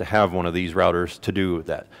don't have to have one of these routers to do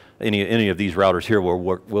that. Any of these routers here will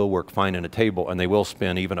work fine in a table, and they will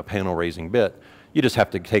spin even a panel raising bit. You just have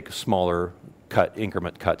to take smaller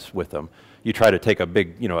increment cuts with them. You try to take a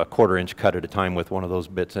big, a 1/4 inch cut at a time with one of those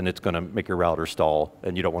bits, and it's going to make your router stall,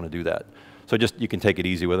 and you don't want to do that. So you can take it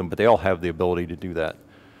easy with them, but they all have the ability to do that.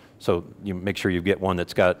 So you make sure you get one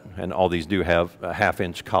that's got, and all these do have a 1/2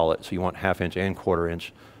 inch collet. So you want 1/2 inch and 1/4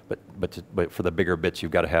 inch, but for the bigger bits,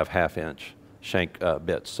 you've got to have 1/2 inch shank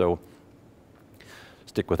bits. So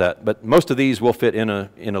stick with that. But most of these will fit in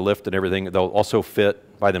a lift and everything. They'll also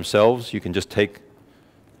fit by themselves. You can just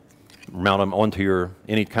mount them onto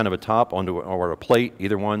any kind of a top, or a plate,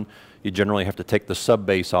 either one. You generally have to take the sub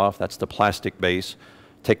base off. That's the plastic base.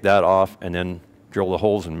 Take that off and then drill the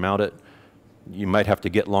holes and mount it. You might have to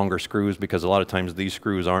get longer screws because a lot of times these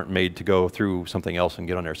screws aren't made to go through something else and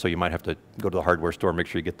get on there. So you might have to go to the hardware store, make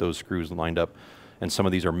sure you get those screws lined up. And some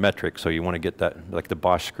of these are metric, so you want to get that, like the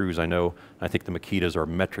Bosch screws I know. I think the Makitas are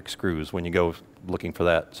metric screws when you go looking for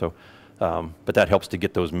that. So, but that helps to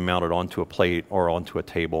get those mounted onto a plate or onto a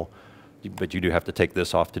table. But you do have to take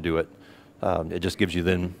this off to do it. It just gives you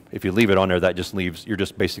then, if you leave it on there, that just leaves, you're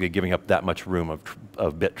just basically giving up that much room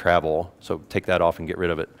of bit travel. So take that off and get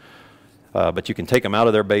rid of it. But you can take them out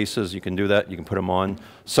of their bases. You can do that. You can put them on.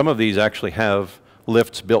 Some of these actually have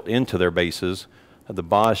lifts built into their bases. The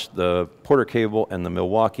Bosch, the Porter Cable, and the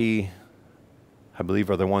Milwaukee, I believe,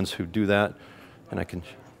 are the ones who do that. And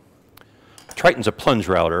Triton's a plunge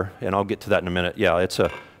router, and I'll get to that in a minute. Yeah, it's a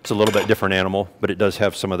little bit different animal, but it does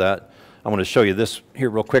have some of that. I want to show you this here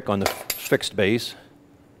real quick on the fixed base.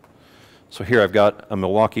 So here I've got a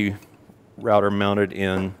Milwaukee router mounted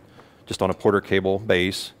in just on a Porter Cable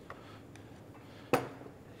base.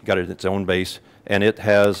 Got it its own base, and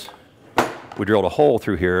we drilled a hole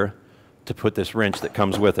through here to put this wrench that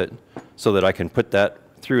comes with it so that I can put that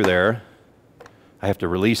through there. I have to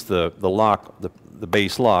release the lock, the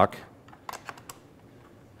base lock,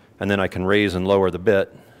 and then I can raise and lower the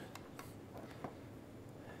bit.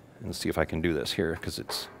 And let's see if I can do this here, because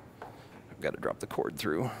I've got to drop the cord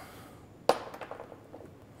through.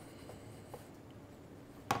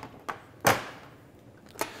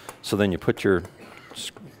 So then you put your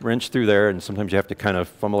wrench through there, and sometimes you have to kind of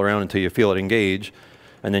fumble around until you feel it engage,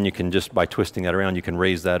 and then you can just, by twisting that around, you can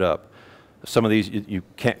raise that up. Some of these, you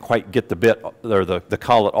can't quite get the bit or the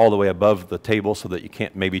collet all the way above the table so that you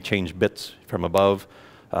can't maybe change bits from above.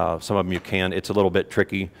 Some of them you can. It's a little bit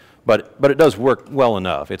tricky, but it does work well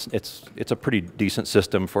enough. It's a pretty decent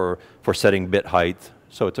system for setting bit height,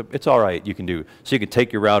 so it's all right. You can do. So you can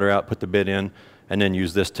take your router out, put the bit in, and then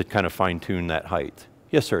use this to kind of fine tune that height.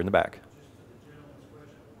 Yes, sir, in the back.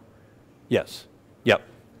 Yes. Yep.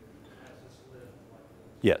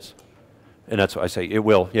 Yes. And that's what I say. It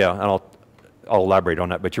will. Yeah. And I'll elaborate on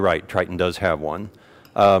that. But you're right. Triton does have one.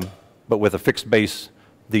 But with a fixed base,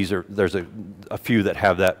 there's a few that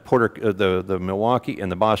have that. The Milwaukee and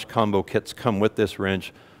the Bosch combo kits come with this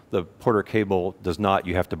wrench. The Porter Cable does not.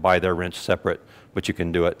 You have to buy their wrench separate, but you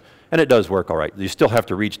can do it. And it does work all right. You still have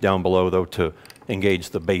to reach down below though to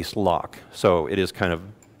engage the base lock. So it's kind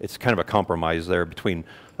of a compromise there between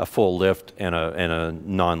a full lift and a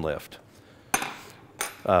non-lift.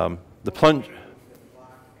 The plunge,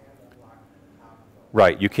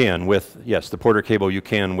 right? You can the Porter Cable. You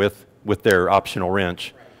can with their optional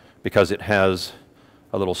wrench, because it has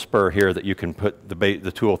a little spur here that you can put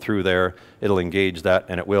the tool through there. It'll engage that,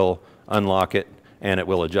 and it will unlock it, and it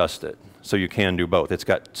will adjust it. So you can do both. It's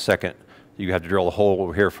got second. You have to drill a hole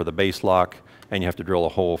over here for the base lock, and you have to drill a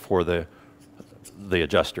hole for the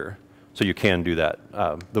adjuster. So you can do that.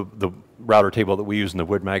 The router table that we use in the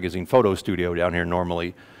Wood Magazine photo studio down here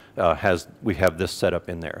normally we have this set up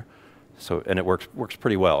in there. So, and it works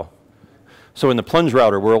pretty well. So in the plunge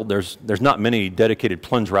router world, there's not many dedicated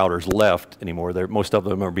plunge routers left anymore. Most of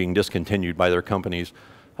them are being discontinued by their companies.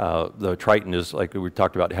 The Triton is, like we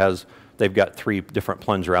talked about, they've got 3 different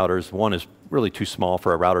plunge routers. One is really too small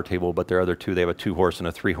for a router table, but their other 2, they have a 2-horse and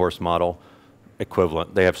a 3-horse model.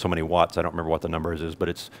 Equivalent. They have so many watts, I don't remember what the numbers is, but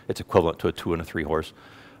it's equivalent to a 2 and a 3-horse.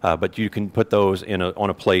 But you can put those on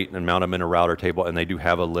a plate and mount them in a router table, and they do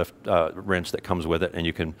have a lift wrench that comes with it, and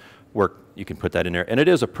you can put that in there. And it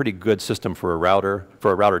is a pretty good system for a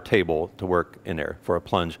router table to work in there for a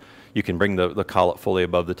plunge. You can bring the collet fully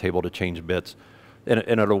above the table to change bits, and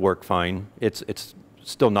it'll work fine. It's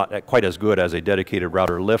still not quite as good as a dedicated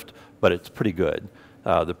router lift, but it's pretty good.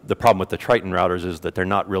 The problem with the Triton routers is that they're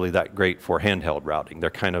not really that great for handheld routing. They're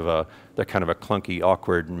kind of a clunky,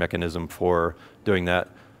 awkward mechanism for doing that.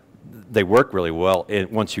 They work really well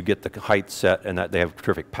once you get the height set, and that they have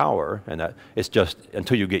terrific power, and that it's just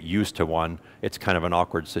until you get used to one, it's kind of an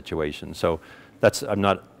awkward situation. So Triton,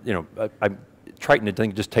 I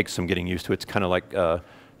think, just takes some getting used to. It's kind of like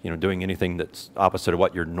doing anything that's opposite of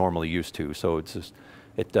what you're normally used to. So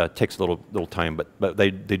it takes a little time, but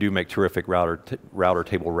they do make terrific router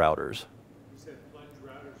table routers. You said plunge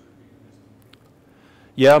routers are being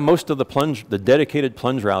discontinued. Yeah, most of the dedicated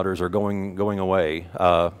plunge routers are going away.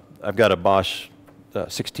 I've got a Bosch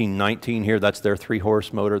 1619 here. That's their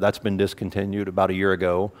 3-horse motor. That's been discontinued about a year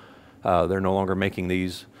ago. They're no longer making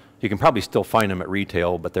these. You can probably still find them at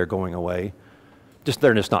retail, but they're going away.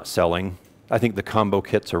 they're just not selling. I think the combo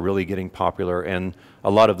kits are really getting popular, and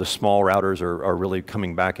a lot of the small routers are really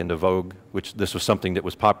coming back into vogue, which this was something that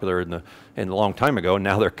was popular in a long time ago, and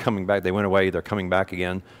now they're coming back. They went away, they're coming back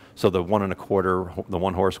again. So the 1 1/4, the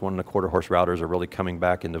 1 horse, 1 1/4 horse routers are really coming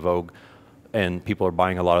back into vogue, and people are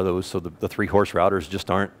buying a lot of those. So the 3 horse routers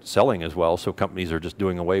just aren't selling as well, so companies are just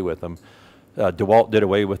doing away with them. DeWalt did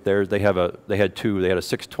away with theirs. They had two. They had a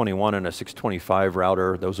 621 and a 625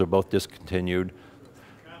 router. Those are both discontinued.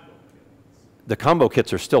 The combo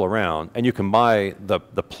kits are still around, and you can buy the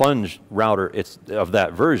plunge router of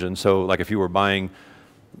that version. So like if you were buying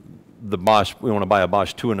the Bosch, we want to buy a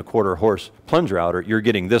Bosch 2 1/4 horse plunge router, you're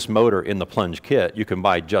getting this motor in the plunge kit. You can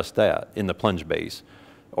buy just that in the plunge base,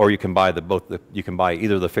 or you can buy you can buy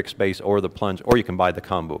either the fixed base or the plunge, or you can buy the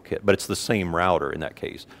combo kit. But it's the same router in that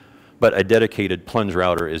case. But a dedicated plunge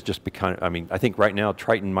router is just I mean, I think right now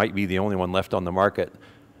Triton might be the only one left on the market.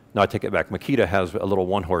 No, I take it back. Makita has a little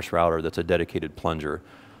 1 horse router that's a dedicated plunger.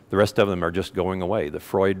 The rest of them are just going away. The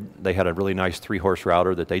Freud, they had a really nice 3 horse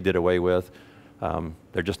router that they did away with.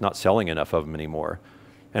 They're just not selling enough of them anymore.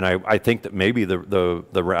 And I think that maybe the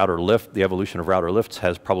router lift, the evolution of router lifts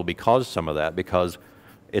has probably caused some of that, because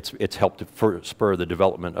it's helped to spur the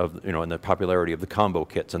development of, and the popularity of the combo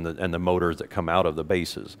kits and the motors that come out of the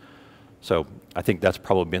bases. So I think that's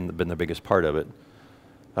probably been the biggest part of it.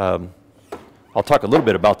 I'll talk a little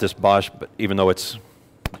bit about this Bosch, but even though it's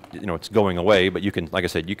going away, but you can, like I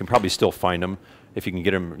said, you can probably still find them if you can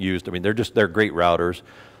get them used. I mean, they're great routers.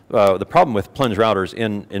 The problem with plunge routers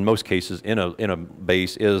in most cases in a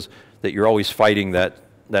base is that you're always fighting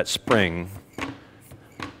that spring.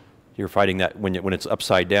 You're fighting that when it's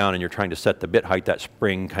upside down and you're trying to set the bit height, that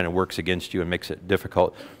spring kind of works against you and makes it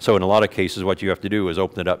difficult. So in a lot of cases, what you have to do is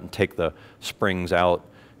open it up and take the springs out,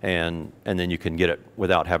 and then you can get it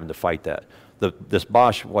without having to fight that. This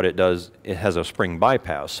Bosch, what it does, it has a spring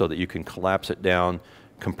bypass so that you can collapse it down,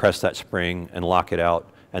 compress that spring, and lock it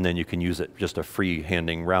out, and then you can use it just a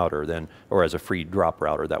free-handing router then, or as a free drop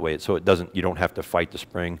router that way. So you don't have to fight the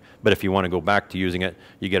spring. But if you want to go back to using it,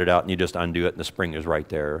 you get it out and you just undo it, and the spring is right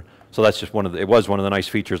there. So that's just it was one of the nice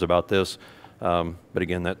features about this. But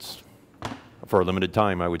again, that's for a limited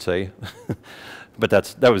time, I would say. But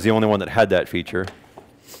that was the only one that had that feature.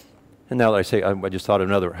 And now that I say, I just thought of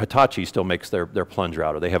another. Hitachi still makes their plunge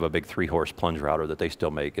router. They have a big 3 horse plunge router that they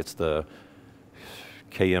still make. It's the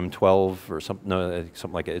KM12 or something, no,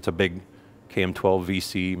 something like it. It's a big KM12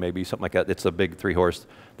 VC, maybe something like that. It's a big 3 horse.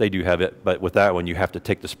 They do have it, but with that one, you have to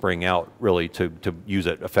take the spring out really to use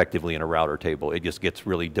it effectively in a router table. It just gets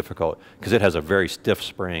really difficult because it has a very stiff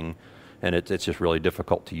spring, and it's just really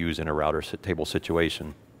difficult to use in a router table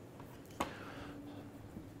situation.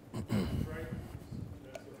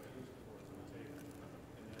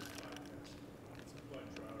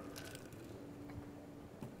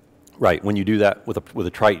 Right, when you do that with a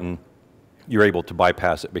Triton, you're able to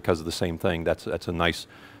bypass it because of the same thing. That's a nice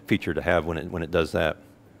feature to have when it does that.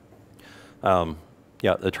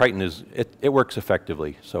 Yeah, the Triton it works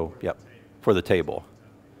effectively. So yeah, for the table.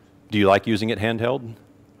 Do you like using it handheld?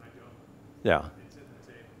 I don't. Yeah. It's in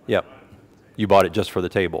the table. Yeah. You bought it just for the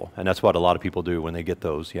table, and that's what a lot of people do when they get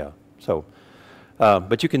those. Yeah. So,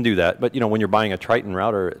 but you can do that. But when you're buying a Triton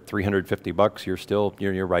router at $350,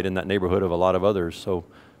 you're right in that neighborhood of a lot of others. So.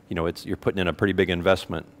 You're putting in a pretty big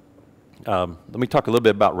investment. Let me talk a little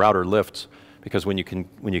bit about router lifts, because when you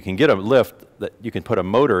can get a lift that you can put a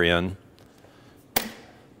motor in,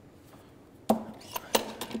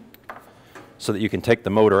 so that you can take the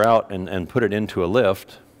motor out and put it into a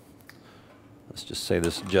lift. Let's just say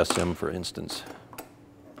this GSM, for instance.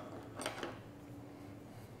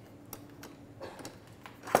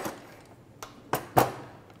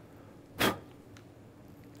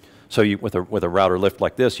 So with a router lift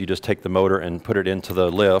like this, you just take the motor and put it into the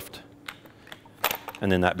lift, and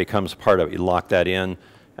then that becomes part of it. You lock that in,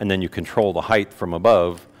 and then you control the height from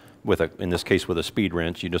above in this case with a speed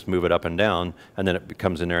wrench. You just move it up and down, and then it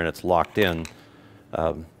comes in there and it's locked in.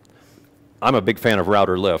 I'm a big fan of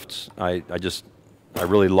router lifts. I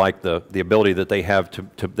really like the ability that they have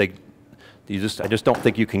I just don't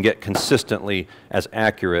think you can get consistently as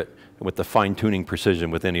accurate with the fine-tuning precision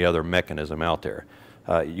with any other mechanism out there.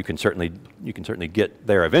 You can certainly get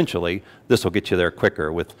there eventually. This will get you there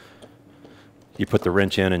quicker. You put the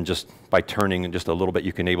wrench in, and just by turning just a little bit,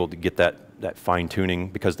 you can able to get that fine tuning,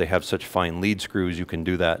 because they have such fine lead screws. You can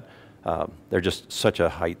do that. They're just such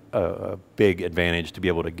a big advantage to be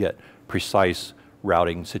able to get precise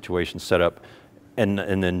routing situations set up, and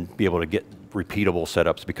then be able to get repeatable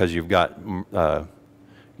setups, because you've got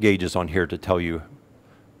gauges on here to tell you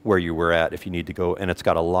where you were at if you need to go, and it's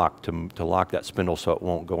got a lock to lock that spindle so it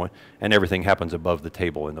won't go in, and everything happens above the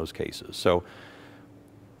table in those cases. So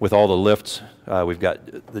with all the lifts, we've got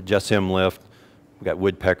the JSM lift, we've got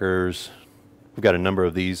woodpeckers, we've got a number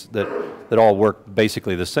of these that all work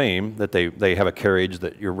basically the same, that they have a carriage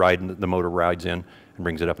that you're riding, the motor rides in and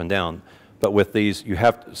brings it up and down. But with these, you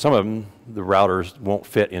have to, some of them, the routers won't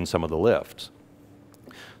fit in some of the lifts.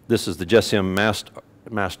 This is the JSM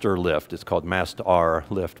Master Lift. It's called Master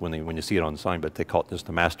Lift when you see it on the sign, but they call it just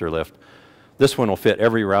the Master Lift. This one will fit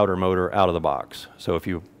every router motor out of the box. So if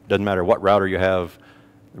you, doesn't matter what router you have,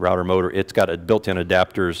 the router motor, it's got a built-in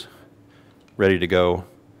adapters ready to go,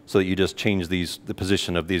 so that you just change the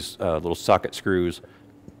position of these little socket screws,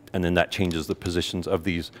 and then that changes the positions of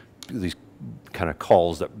these kind of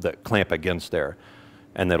calls that clamp against there,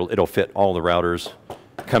 and it'll fit all the routers.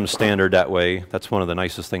 Comes standard that way. That's one of the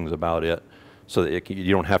nicest things about it, so that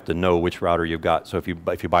you don't have to know which router you've got. So if you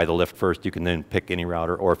buy the lift first, you can then pick any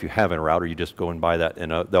router, or if you have a router, you just go and buy that,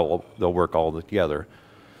 and they'll work all together.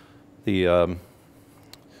 The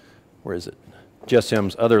where is it?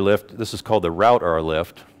 JSM's other lift. This is called the router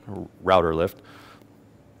lift,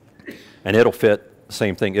 and it'll fit the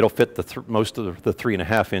same thing. It'll fit most of the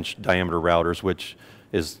 3.5-inch diameter routers, which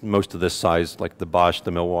is most of this size, like the Bosch,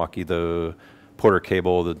 the Milwaukee, the Porter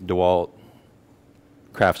Cable, the DeWalt,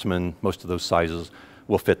 Craftsman. Most of those sizes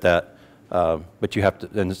will fit that. But you have to,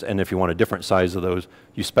 and if you want a different size of those,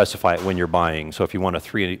 you specify it when you're buying. So if you want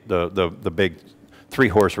the big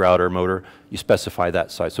 3-horse router motor, you specify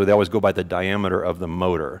that size. So they always go by the diameter of the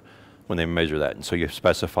motor when they measure that. And so you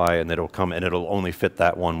specify, and it'll come, and it'll only fit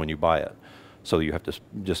that one when you buy it. So you have to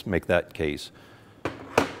just make that case.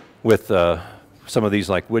 With some of these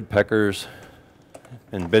like woodpeckers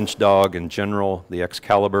and bench dog in general, the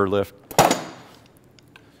Excalibur lift,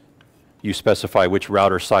 you specify which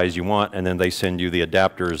router size you want, and then they send you the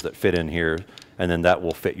adapters that fit in here, and then that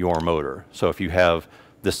will fit your motor. So if you have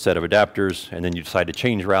this set of adapters, and then you decide to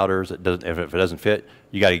change routers, if it doesn't fit,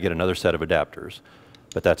 you got to get another set of adapters.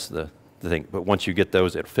 But that's the thing. But once you get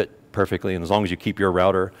those, it'll fit perfectly, and as long as you keep your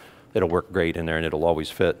router, it'll work great in there, and it'll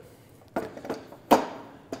always fit.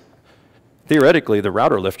 Theoretically, the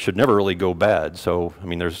router lift should never really go bad. So, I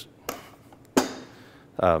mean,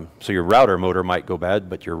 so your router motor might go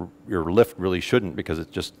bad, but your lift really shouldn't, because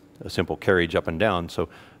it's just a simple carriage up and down. So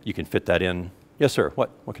you can fit that in. Yes, sir.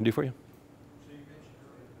 What can I do for you?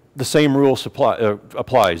 The same rule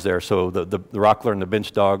applies there. So the Rockler and the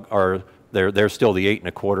bench dog they're still the 8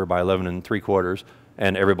 1/4 by 11 3/4,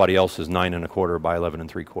 and everybody else is 9 1/4 by 11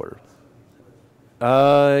 3/4.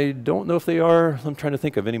 I don't know if they are. I'm trying to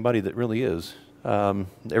think of anybody that really is.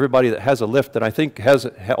 Everybody that has a lift that I think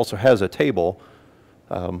also has a table,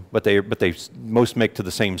 but they most make to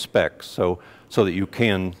the same specs, so that you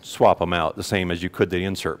can swap them out the same as you could the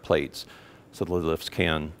insert plates, so the lifts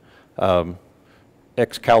can.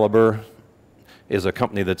 Excalibur is a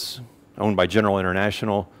company that's owned by General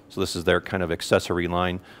International, so this is their kind of accessory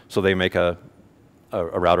line. So they make a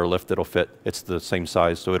router lift that'll fit. It's the same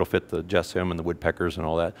size, so it'll fit the JSM and the woodpeckers and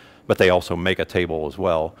all that. But they also make a table as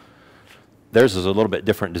well. Theirs is a little bit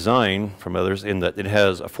different design from others in that it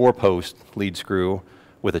has a 4-post lead screw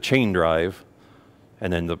with a chain drive,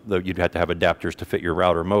 and then you'd have to have adapters to fit your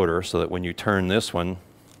router motor, so that when you turn this one,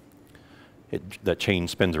 that chain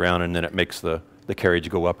spins around, and then it makes the carriage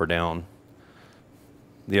go up or down.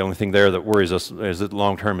 The only thing there that worries us is that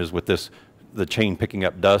long term is with the chain picking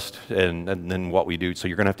up dust, and then what we do. So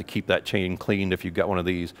you're going to have to keep that chain cleaned if you've got one of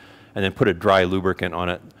these, and then put a dry lubricant on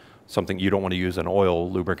it. Something you don't want to use an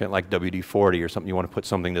oil lubricant like WD-40 or something. You want to put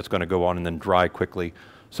something that's going to go on and then dry quickly,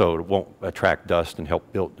 so it won't attract dust and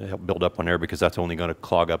help build up on there, because that's only going to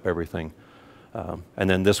clog up everything. And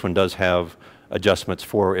then this one does have adjustments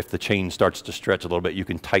for if the chain starts to stretch a little bit, you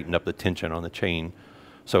can tighten up the tension on the chain.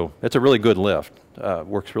 So it's a really good lift.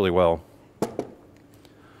 Works really well.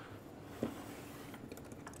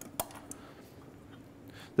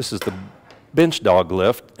 This is the bench dog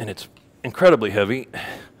lift, and it's incredibly heavy.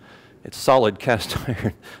 It's solid cast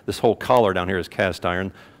iron. This whole collar down here is cast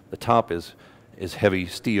iron. The top is heavy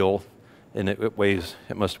steel, and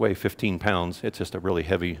it must weigh 15 pounds. It's just a really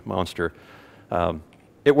heavy monster.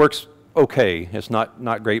 It works okay. It's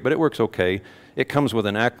not great, but it works okay. It comes with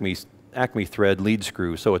an Acme thread lead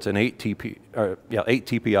screw, so it's an 8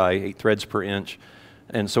 TPI, 8 threads per inch,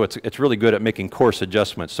 and so it's really good at making coarse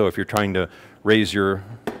adjustments. So if you're trying to raise your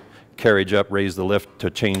carriage up, raise the lift to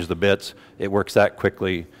change the bits, it works that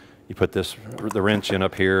quickly. You put the wrench in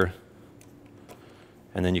up here,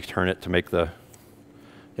 and then you turn it to make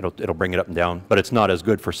it'll bring it up and down, but it's not as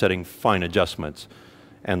good for setting fine adjustments.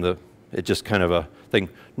 And It's just kind of a thing.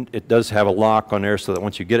 It does have a lock on there so that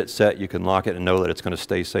once you get it set, you can lock it and know that it's going to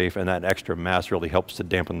stay safe, and that extra mass really helps to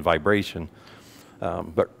dampen vibration.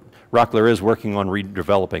 But Rockler is working on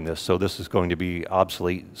redeveloping this, so this is going to be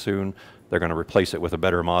obsolete soon. They're going to replace it with a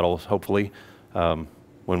better model, hopefully.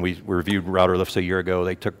 When we reviewed router lifts a year ago,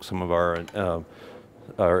 they took some of our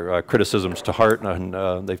criticisms to heart,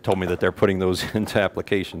 and they've told me that they're putting those into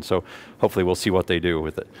application. So hopefully we'll see what they do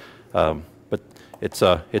with it. But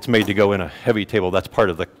it's made to go in a heavy table. That's part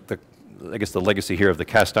of the I guess the legacy here of the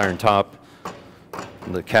cast iron top,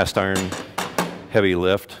 and the cast iron heavy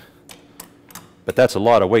lift. But that's a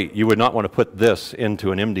lot of weight. You would not want to put this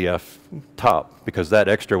into an MDF top, because that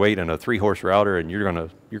extra weight in a 3-horse router, and you're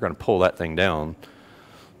gonna pull that thing down.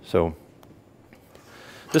 So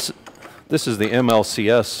this is the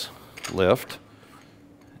MLCS lift,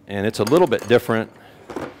 and it's a little bit different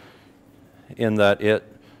in that it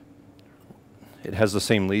has the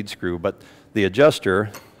same lead screw, but the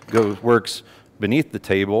adjuster works beneath the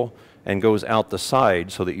table and goes out the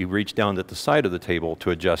side so that you reach down at the side of the table to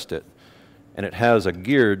adjust it. And it has a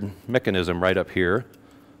geared mechanism right up here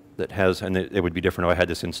that has, and it would be different if I had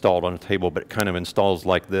this installed on a table, but it kind of installs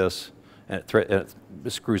like this, and it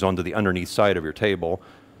screws onto the underneath side of your table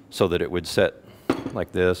so that it would set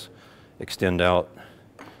like this, extend out,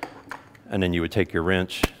 and then you would take your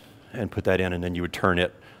wrench and put that in, and then you would turn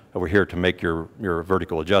it over here to make your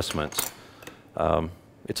vertical adjustments.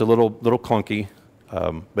 It's a little clunky,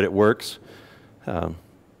 but it works.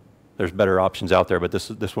 There's better options out there, but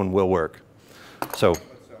this one will work. So,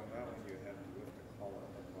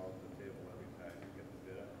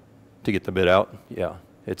 to get the bit out, yeah,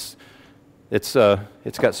 it's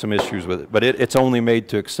got some issues with it, but it's only made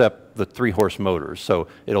to accept the 3-horse motors. So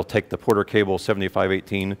it'll take the Porter Cable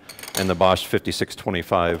 7518 and the Bosch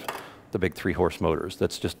 5625, the big 3-horse motors.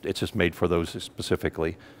 It's just made for those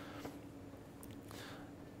specifically.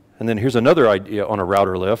 And then here's another idea on a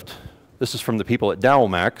router lift. This is from the people at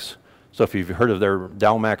Dowelmax. So if you've heard of their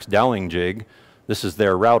Dowelmax doweling jig, this is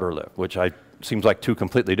their router lift, which seems like two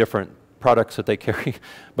completely different products that they carry,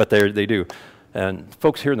 but they do. And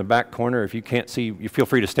folks here in the back corner, if you can't see, you feel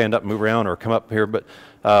free to stand up and move around or come up here, but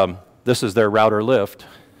this is their router lift,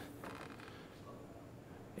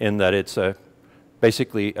 in that it's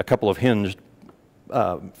basically a couple of hinged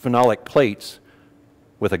phenolic plates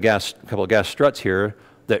with a couple of gas struts here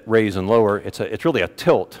that raise and lower. It's really a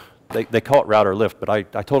tilt. They call it router lift, but I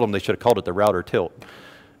told them they should have called it the router tilt.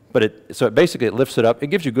 But so basically it lifts it up. It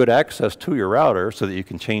gives you good access to your router so that you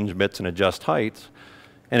can change bits and adjust heights.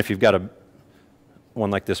 And if you've got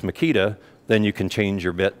one like this Makita, then you can change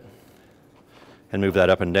your bit and move that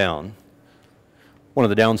up and down. One of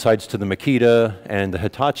the downsides to the Makita and the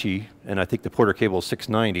Hitachi, and I think the Porter Cable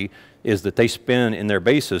 690, is that they spin in their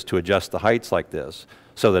bases to adjust the heights like this,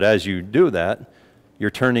 so that as you do that, you're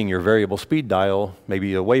turning your variable speed dial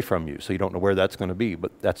maybe away from you, so you don't know where that's going to be,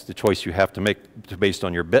 but that's the choice you have to make based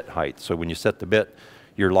on your bit height. So when you set the bit,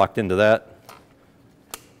 you're locked into that,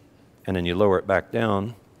 and then you lower it back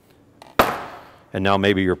down, and now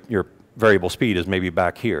maybe your variable speed is maybe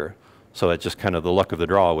back here. So that's just kind of the luck of the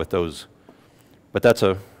draw with those. But that's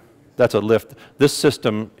a lift. This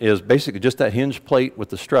system is basically just that hinge plate with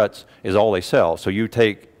the struts is all they sell. So you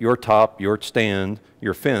take your top, your stand,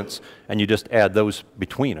 your fence, and you just add those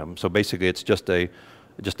between them. So basically it's just a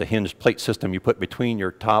hinged plate system you put between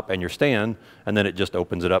your top and your stand, and then it just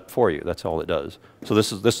opens it up for you. That's all it does. So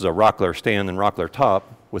this is a Rockler stand and Rockler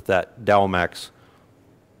top with that Dowelmax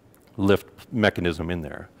lift mechanism in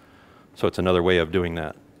there. So it's another way of doing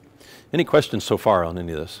that. Any questions so far on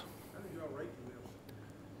any of this?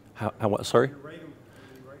 How what, sorry?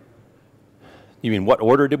 You mean what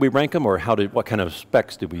order did we rank them, or what kind of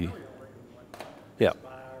specs did we? Yeah.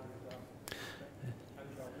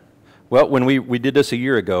 Well, when we did this a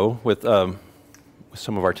year ago with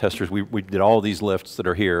some of our testers, we did all these lifts that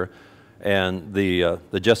are here, and the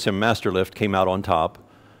JetSim Master Lift came out on top,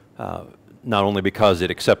 not only because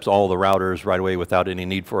it accepts all the routers right away without any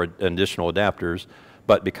need for additional adapters,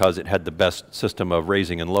 but because it had the best system of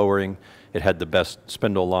raising and lowering. It had the best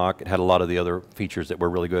spindle lock. It had a lot of the other features that were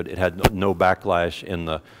really good. It had no backlash in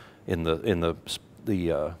the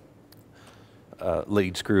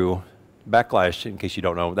lead screw. Backlash, in case you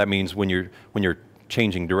don't know, that means when you're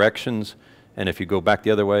changing directions, and if you go back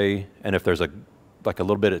the other way, and if there's like a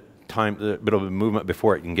little bit of time, a bit of a movement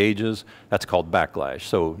before it engages, that's called backlash.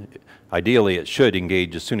 So ideally, it should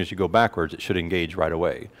engage as soon as you go backwards. It should engage right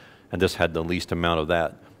away, and this had the least amount of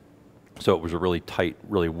that. So it was a really tight,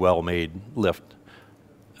 really well-made lift.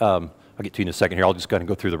 I'll get to you in a second here. I'll just kind of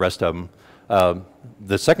go through the rest of them.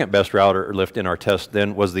 The second best router lift in our test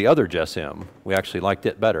then was the other JetSim. We actually liked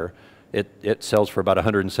it better. It sells for about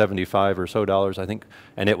 $175 or so, I think,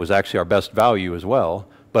 and it was actually our best value as well,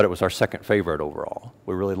 but it was our second favorite overall.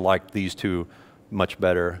 We really liked these two much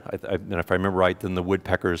better. And if I remember right, then the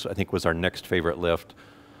Woodpeckers, I think, was our next favorite lift.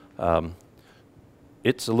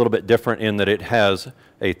 It's a little bit different in that it has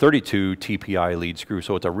a 32 TPI lead screw,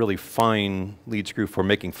 so it's a really fine lead screw for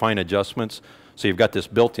making fine adjustments. So you've got this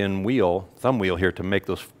built-in wheel, thumb wheel here to make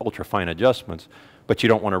those ultra-fine adjustments, but you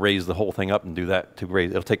don't want to raise the whole thing up and do that to raise.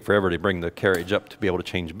 It'll take forever to bring the carriage up to be able to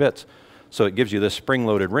change bits. So it gives you this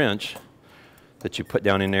spring-loaded wrench that you put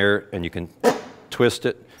down in there, and you can twist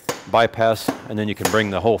it, bypass, and then you can bring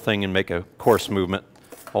the whole thing and make a coarse movement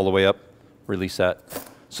all the way up, release that.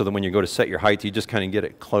 So that when you go to set your height, you just kind of get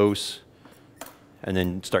it close, and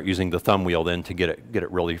then start using the thumb wheel then to get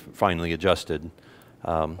it really finely adjusted.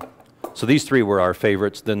 So these three were our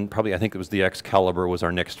favorites. Then probably I think it was the Excalibur was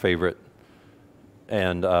our next favorite.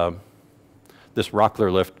 And this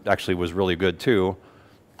Rockler lift actually was really good too.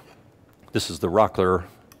 This is the Rockler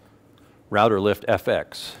Router Lift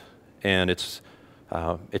FX, and it's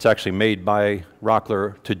actually made by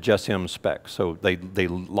Rockler to JESM specs. So they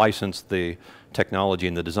licensed the technology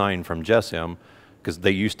and the design from JESM, because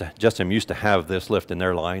JESM used to have this lift in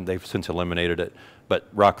their line. They've since eliminated it,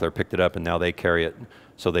 but Rockler picked it up and now they carry it,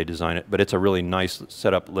 so they design it. But it's a really nice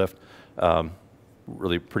setup lift,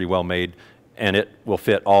 really pretty well made, and it will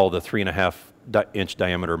fit all the 3.5-inch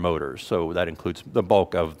diameter motors. So that includes the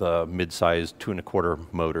bulk of the mid-size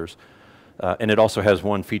 2.25 motors. And it also has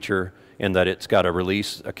one feature in that it's got a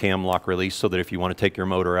release, a cam lock release, so that if you want to take your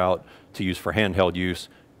motor out to use for handheld use,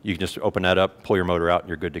 you can just open that up, pull your motor out, and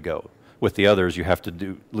you're good to go. With the others, you have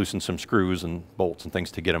to loosen some screws and bolts and things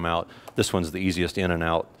to get them out. This one's the easiest in and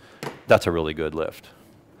out. That's a really good lift.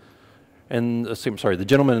 And I'm sorry, the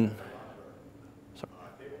gentleman. Sorry.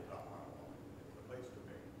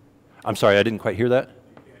 I'm sorry, I didn't quite hear that. You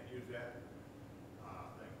can't use that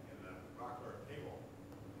thing in the Rockler table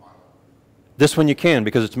model. This one you can,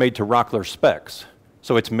 because it's made to Rockler specs.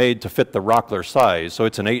 So it's made to fit the Rockler size. So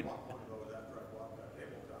it's an 8.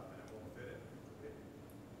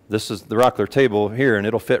 This is the Rockler table here, and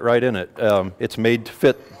it'll fit right in it. It's made to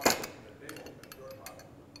fit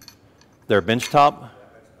their bench top.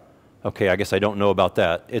 Okay, I guess I don't know about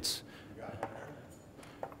that.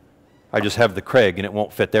 I just have the Craig, and it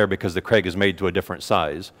won't fit there because the Craig is made to a different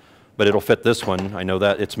size. But it'll fit this one. I know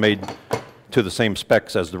that. It's made to the same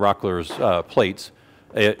specs as the Rockler's plates.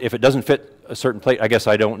 If it doesn't fit a certain plate, I guess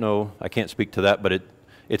I don't know. I can't speak to that, but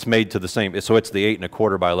it's made to the same. So it's the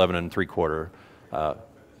 8.25 by 11.75.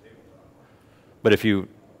 But if you,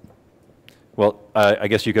 well, I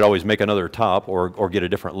guess you could always make another top or get a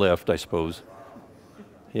different lift, I suppose.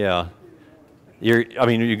 Yeah. I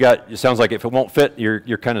mean, it sounds like if it won't fit,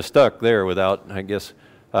 you're kind of stuck there without, I guess.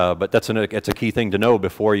 But it's a key thing to know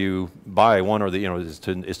before you buy one, or is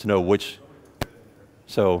to know which.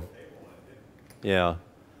 So, yeah.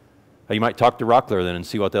 You might talk to Rockler then and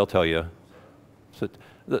see what they'll tell you. So,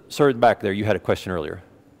 sir, back there, you had a question earlier.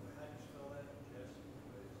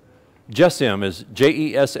 JESM is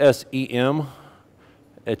JESSEM.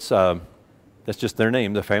 That's just their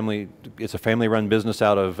name. It's a family-run business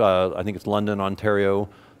out of I think it's London, Ontario.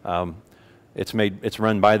 It's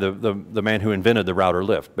run by the man who invented the router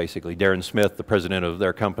lift, basically. Darren Smith, the president of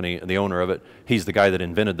their company, the owner of it. He's the guy that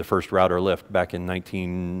invented the first router lift back in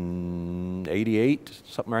 1988,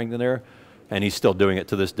 something right in there, and he's still doing it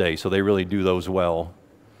to this day. So they really do those well.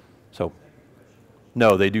 So,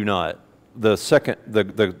 no, they do not. The second,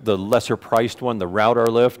 the lesser priced one, the router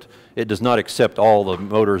lift, it does not accept all the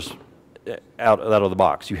motors out of the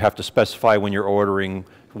box. You have to specify when you're ordering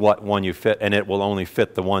what one you fit, and it will only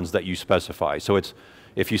fit the ones that you specify. So it's,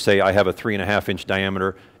 if you say I have a 3.5-inch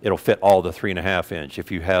diameter, it'll fit all the 3.5-inch. If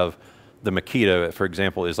you have the Makita, for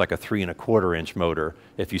example, is like a 3.25-inch motor.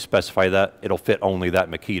 If you specify that, it'll fit only that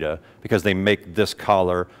Makita, because they make this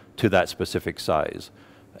collar to that specific size.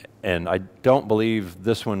 And I don't believe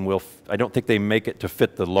this one will, I don't think they make it to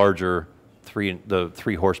fit the larger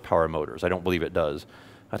 3 horsepower motors. I don't believe it does.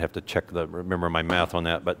 I'd have to remember my math on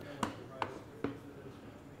that, but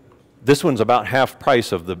this one's about half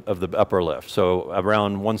price of the upper lift, so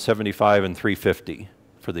around $175 and $350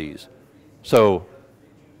 for these. So,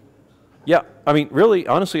 yeah, I mean, really,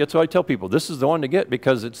 honestly, that's what I tell people. This is the one to get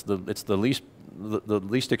because it's the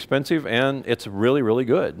least expensive, and it's really, really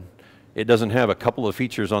good. It doesn't have a couple of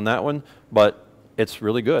features on that one, but it's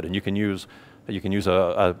really good, and you can use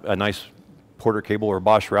a nice Porter cable or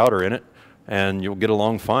Bosch router in it, and you'll get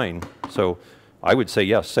along fine. So I would say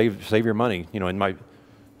yes, save your money. You know,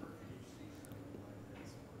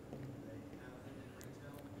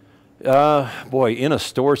 Boy, in a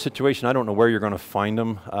store situation, I don't know where you're going to find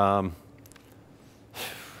them.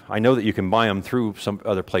 I know that you can buy them through some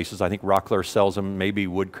other places. I think Rockler sells them, maybe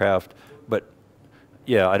Woodcraft, but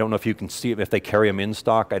yeah, I don't know if you can see them, if they carry them in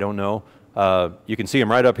stock, I don't know. You can see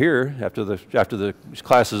them right up here after the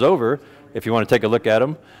class is over. If you want to take a look at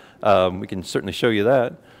them, we can certainly show you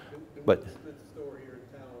that. But store here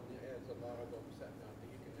in town has a lot of them set up that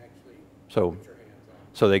you can actually so. put your hands on.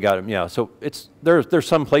 So they got them, yeah. So there's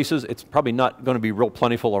some places, it's probably not going to be real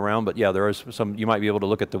plentiful around, but yeah, there is some, you might be able to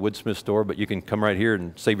look at the Woodsmith store, but you can come right here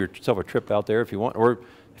and save yourself a trip out there if you want, or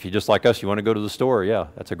if you just like us, you want to go to the store, yeah,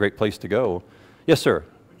 that's a great place to go. Yes, sir.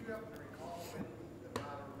 Would you happen to recall when the router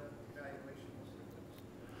evaluation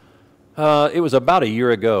was? It was about a year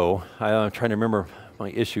ago. I'm trying to remember my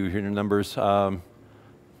issue here, the numbers. I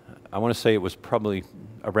want to say it was probably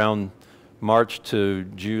around March to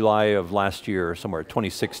July of last year, somewhere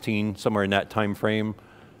 2016, somewhere in that time frame.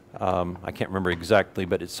 I can't remember exactly,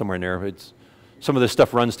 but it's somewhere in there. Some of this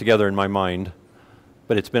stuff runs together in my mind,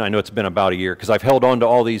 but I know it's been about a year, because I've held on to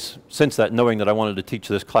all these since that, knowing that I wanted to teach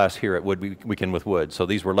this class here at Weekend with Wood. So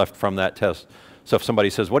these were left from that test. So if somebody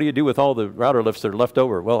says, what do you do with all the router lifts that are left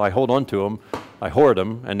over? Well, I hold on to them, I hoard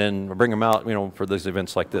them, and then bring them out, for these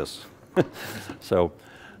events like this. So,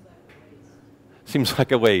 seems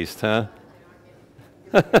like a waste, huh?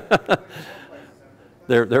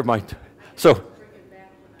 They're my, so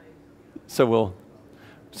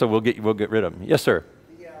we'll get rid of them. Yes, sir.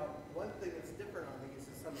 The one thing that's different on these is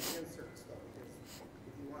some of the inserts, though, because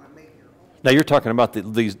if you want to make your own. Now you're talking about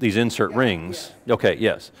these insert rings. Yeah. Okay,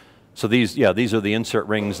 yes. So these are the insert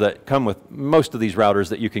rings that come with most of these routers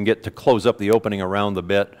that you can get to close up the opening around the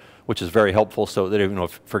bit, which is very helpful. So that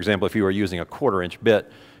for example, if you were using a 1/4 inch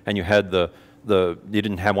bit and you had you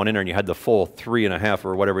didn't have one in there and you had the full 3.5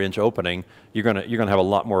 or whatever inch opening, you're gonna have a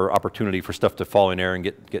lot more opportunity for stuff to fall in there and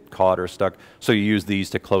get caught or stuck. So you use these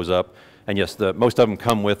to close up. And yes, most of them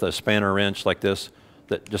come with a spanner wrench like this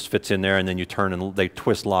that just fits in there, and then you turn and they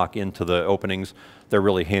twist lock into the openings. They're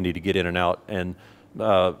really handy to get in and out. And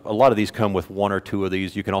a lot of these come with 1 or 2 of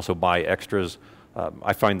these. You can also buy extras.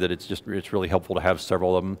 I find that it's really helpful to have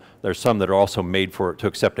several of them. There's some that are also made to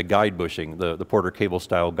accept a guide bushing, the Porter cable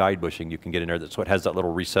style guide bushing you can get in there. So it has that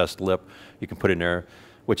little recessed lip you can put in there,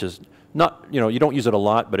 which is not, you don't use it a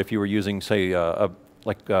lot, but if you were using, say,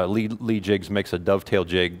 Lee Jigs makes a dovetail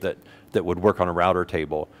jig that would work on a router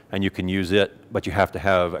table, and you can use it, but you have to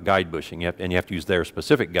have a guide bushing, and you have to use their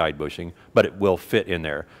specific guide bushing, but it will fit in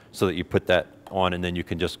there so that you put that on, and then you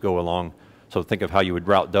can just go along. So think of how you would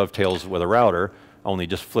route dovetails with a router, only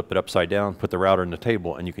just flip it upside down, put the router in the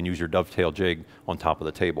table, and you can use your dovetail jig on top of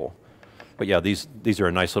the table. But yeah, these are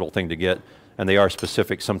a nice little thing to get, and they are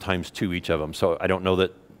specific sometimes to each of them. So I don't know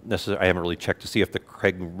that necessarily, I haven't really checked to see if the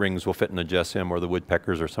Craig rings will fit in the JSM or the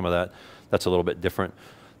Woodpeckers or some of that. That's a little bit different.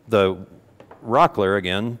 The Rockler,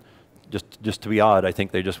 again, just to be odd, I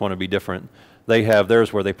think they just want to be different. They have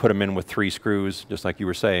theirs where they put them in with 3 screws, just like you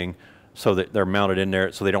were saying, so that they're mounted in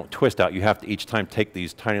there so they don't twist out. You have to each time take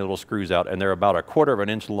these tiny little screws out, and they're about 1/4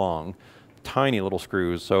 inch long, tiny little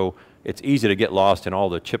screws, so it's easy to get lost in all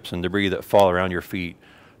the chips and debris that fall around your feet.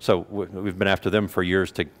 So we've been after them for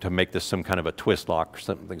years to make this some kind of a twist lock or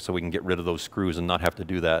something so we can get rid of those screws and not have to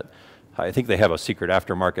do that. I think they have a secret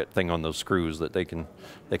aftermarket thing on those screws that they can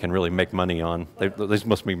really make money on. These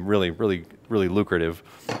must be really, really, really lucrative.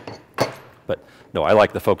 But no, I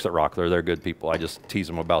like the folks at Rockler. They're good people. I just tease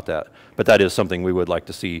them about that. But that is something we would like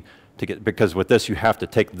to see because with this you have to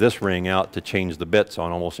take this ring out to change the bits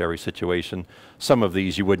on almost every situation. Some of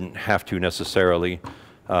these you wouldn't have to necessarily.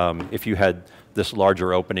 If you had this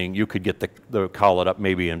larger opening, you could get the collet up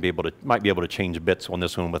maybe and might be able to change bits on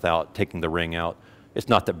this one without taking the ring out. It's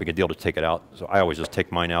not that big a deal to take it out, so I always just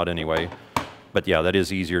take mine out anyway. But yeah, that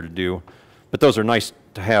is easier to do. But those are nice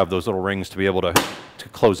to have, those little rings, to be able to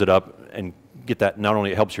close it up and get that. Not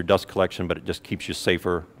only it helps your dust collection, but it just keeps you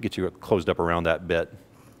safer, gets you closed up around that bit.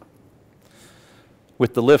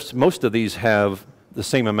 With the lifts, most of these have the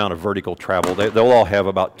same amount of vertical travel. They'll all have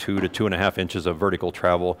about 2 to 2.5 inches of vertical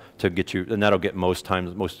travel to get you, and that'll get most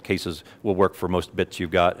cases will work for most bits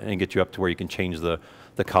you've got and get you up to where you can change the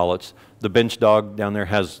collets. The bench dog down there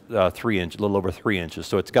has 3 inches, a little over 3 inches,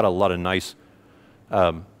 so it's got a lot of nice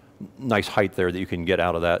height there that you can get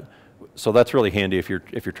out of that. So that's really handy if you're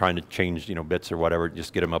trying to change bits or whatever,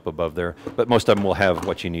 just get them up above there. But most of them will have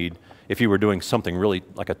what you need. If you were doing something really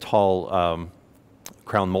like a tall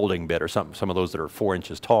crown molding bit or some of those that are 4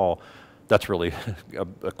 inches tall, that's really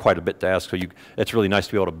quite a bit to ask. So it's really nice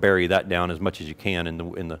to be able to bury that down as much as you can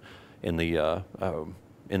in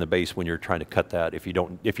the base when you're trying to cut that. If you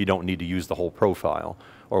don't need to use the whole profile,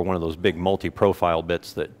 or one of those big multi-profile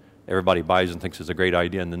bits that everybody buys and thinks is a great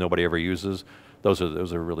idea and then nobody ever uses. Those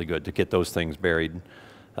are really good to get those things buried.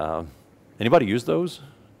 Anybody use those,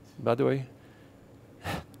 by the way?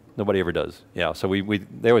 Nobody ever does. Yeah, so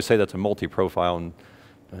they always say that's a multi-profile, and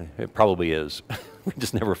it probably is. We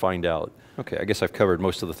just never find out. Okay, I guess I've covered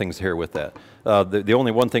most of the things here with that. The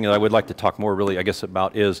only one thing that I would like to talk more really, I guess,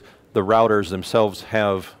 about is the routers themselves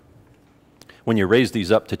have, when you raise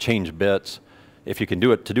these up to change bits, if you can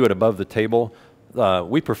do it, to do it above the table,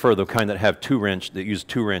 we prefer the kind that have 2-wrench, that use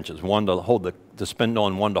 2 wrenches, one to hold the spindle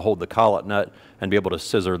and one to hold the collet nut, and be able to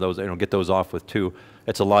scissor those, get those off with 2.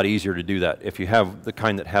 It's a lot easier to do that. If you have the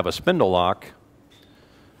kind that have a spindle lock,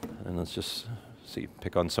 and let's just see,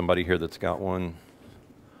 pick on somebody here that's got one.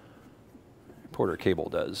 Porter Cable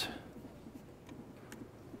does.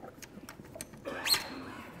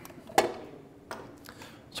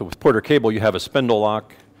 So with Porter Cable, you have a spindle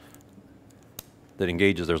lock that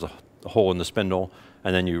engages. There's a hole in the spindle,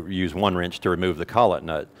 and then you use 1 wrench to remove the collet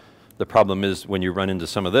nut. The problem is when you run into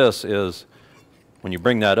some of this is when you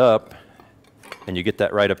bring that up and you get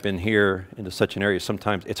that right up in here into such an area,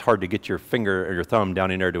 sometimes it's hard to get your finger or your thumb down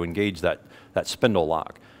in there to engage that spindle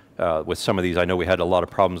lock. With some of these, I know we had a lot of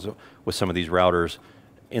problems with some of these routers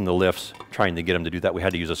in the lifts trying to get them to do that. We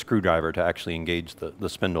had to use a screwdriver to actually engage the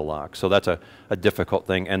spindle lock. So that's a difficult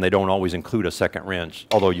thing, and they don't always include a second wrench,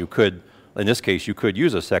 although you could, in this case, you could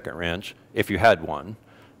use a second wrench if you had one.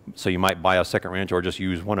 So you might buy a second wrench or just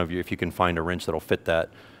use one of you if you can find a wrench that'll fit that.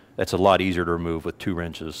 That's a lot easier to remove with 2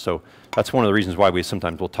 wrenches. So that's one of the reasons why we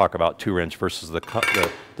sometimes will talk about 2 wrench versus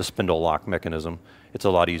the spindle lock mechanism. It's a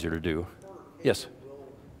lot easier to do. Yes?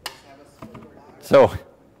 So,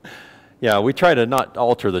 yeah, we try to not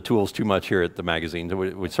alter the tools too much here at the magazine.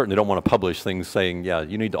 We certainly don't want to publish things saying, yeah,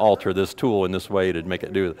 you need to alter this tool in this way to make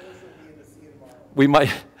it do it. We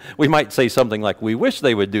might say something like, we wish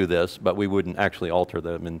they would do this, but we wouldn't actually alter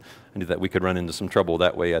them, and that we could run into some trouble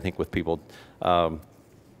that way, I think, with people.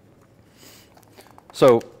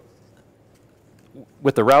 So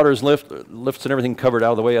with the routers, lifts and everything covered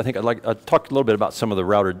out of the way, I think I talked a little bit about some of the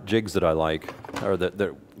router jigs that I like, or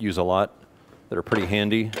that use a lot, that are pretty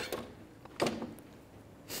handy.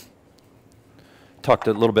 Talked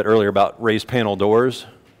a little bit earlier about raised panel doors.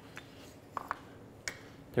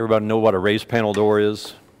 Everybody know what a raised panel door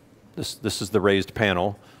is? This is the raised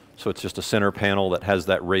panel. So it's just a center panel that has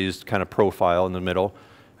that raised kind of profile in the middle.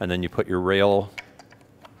 And then you put your rail.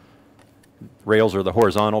 Rails are the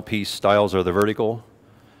horizontal piece, stiles are the vertical.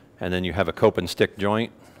 And then you have a cope and stick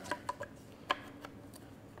joint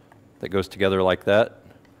that goes together like that.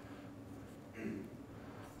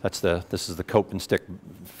 This is the cope and stick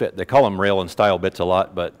fit. They call them rail and stile bits a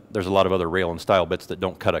lot, but there's a lot of other rail and stile bits that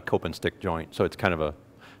don't cut a cope and stick joint. So it's kind of a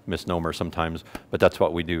misnomer sometimes, but that's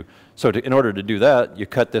what we do. So in order to do that, you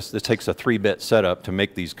cut this. This takes a 3-bit setup to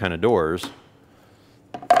make these kind of doors.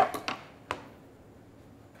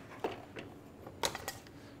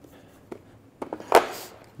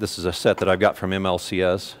 This is a set that I've got from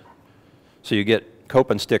MLCS. So you get cope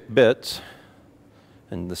and stick bits,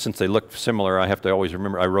 and since they look similar, I have to always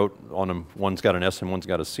remember, I wrote on them, one's got an S and one's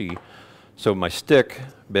got a C. So my stick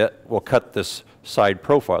bit will cut this side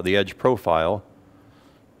profile, the edge profile.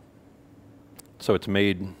 So it's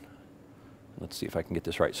made, let's see if I can get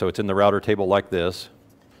this right. So it's in the router table like this.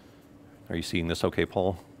 Are you seeing this okay,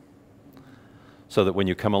 Paul? So that when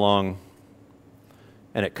you come along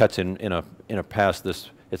and it cuts in a pass,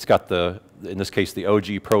 it's got in this case, the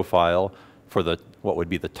OG profile for what would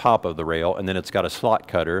be the top of the rail, and then it's got a slot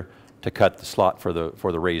cutter to cut the slot for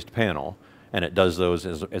the raised panel. And it does those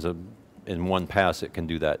in one pass. It can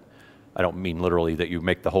do that. I don't mean literally that you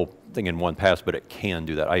make the whole thing in one pass, but it can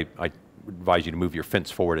do that. I advise you to move your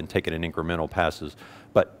fence forward and take it in incremental passes,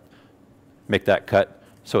 but make that cut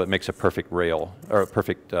so it makes a perfect rail, or a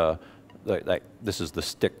perfect, this is the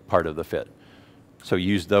stick part of the fit. So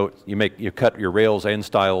use those, you cut your rails and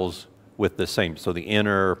stiles with the same, so the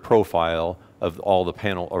inner profile of all the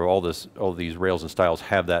panel, or all these rails and stiles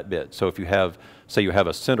have that bit. So if you have, say you have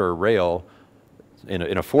a center rail in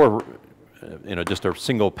just a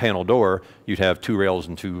single panel door, you'd have 2 rails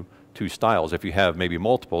and two stiles. If you have maybe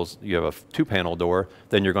multiples, you have a 2-panel door,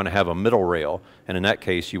 then you're going to have a middle rail, and in that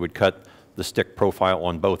case you would cut the stick profile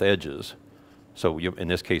on both edges. So in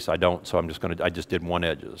this case I don't, so I just did one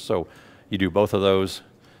edges. So you do both of those,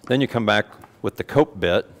 then you come back with the cope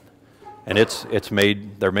bit, and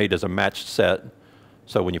they're made as a matched set.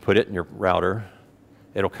 So when you put it in your router,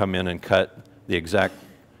 it'll come in and cut the exact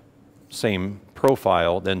same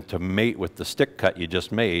profile then to mate with the stick cut you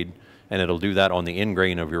just made, and it'll do that on the end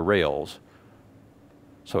grain of your rails.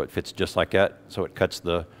 So it fits just like that. So it cuts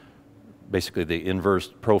the basically the inverse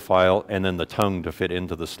profile, and then the tongue to fit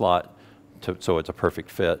into the slot so it's a perfect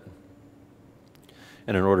fit.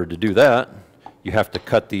 And in order to do that, you have to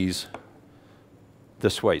cut these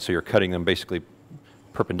this way. So you're cutting them basically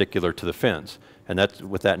perpendicular to the fence. And that's,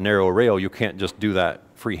 with that narrow rail, you can't just do that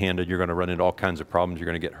free-handed. You're going to run into all kinds of problems. You're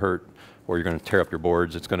going to get hurt, or you're going to tear up your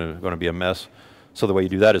boards. It's going to be a mess. So the way you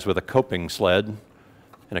do that is with a coping sled.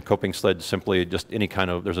 And a coping sled is simply just any kind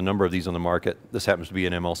of, there's a number of these on the market. This happens to be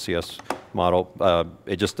an MLCS model.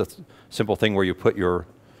 It's just a simple thing where you put your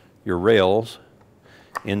rails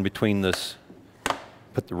in between this,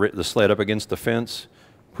 put the sled up against the fence,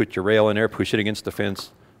 put your rail in there, push it against the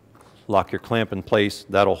fence, lock your clamp in place.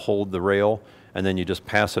 That'll hold the rail, and then you just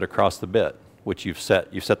pass it across the bit, which you've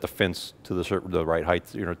set the fence to the right height,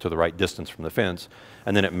 to the right distance from the fence,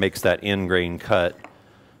 and then it makes that end grain cut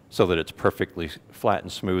so that it's perfectly flat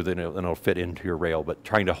and smooth, and it'll fit into your rail. But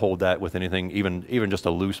trying to hold that with anything, even just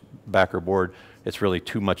a loose backer board, it's really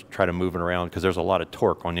too much to try to move it around because there's a lot of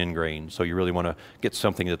torque on end grain. So you really want to get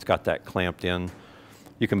something that's got that clamped in.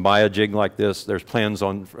 You can buy a jig like this. There's plans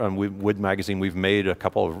on Wood Magazine. We've made a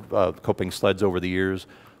couple of coping sleds over the years.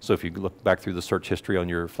 So if you look back through the search history on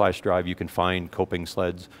your flash drive, you can find coping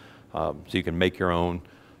sleds. So you can make your own.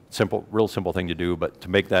 Real simple thing to do, but to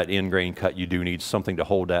make that end grain cut, you do need something to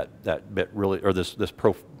hold that bit really, or this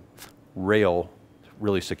rail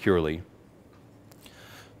really securely.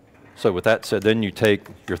 So with that said, then you take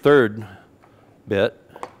your third bit,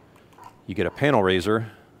 you get a panel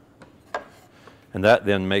raiser, and that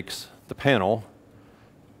then makes the panel.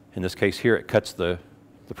 In this case here, it cuts the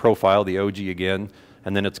profile, the OG again,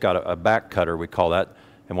 and then it's got a back cutter, we call that.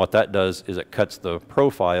 And what that does is it cuts the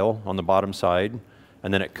profile on the bottom side,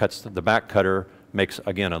 and then it cuts the back cutter, makes,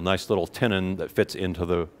 again, a nice little tenon that fits into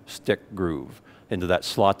the stick groove, into that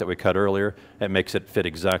slot that we cut earlier. It makes it fit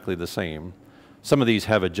exactly the same. Some of these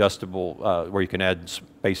have adjustable, where you can add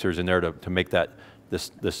spacers in there to make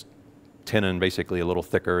this tenon basically a little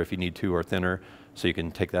thicker if you need to, or thinner, so you can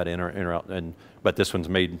take that in or out. But this one's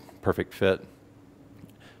made perfect fit.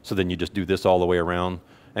 So then you just do this all the way around.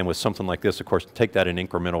 And with something like this, of course, take that in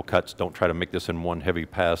incremental cuts. Don't try to make this in one heavy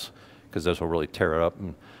pass, because this will really tear it up.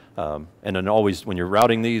 And then always, when you're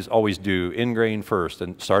routing these, always do end grain first,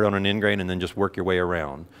 and start on an end grain and then just work your way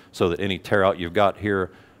around, so that any tear out you've got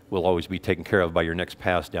here will always be taken care of by your next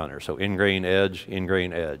pass down there. So end grain, edge, end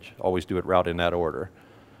grain, edge. Always do it route in that order.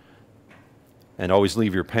 And always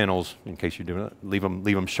leave your panels, in case you do it, leave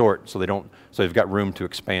them short so you've got room to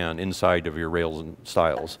expand inside of your rails and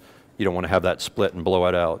stiles. You don't want to have that split and blow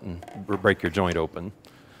it out and break your joint open.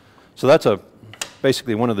 So that's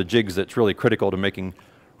basically one of the jigs that's really critical to making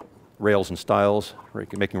rails and stiles,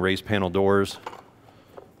 making raised panel doors.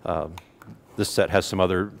 This set has some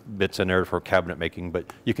other bits in there for cabinet making, but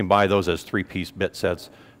you can buy those as 3-piece bit sets.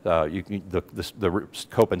 The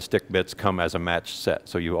cope and stick bits come as a matched set,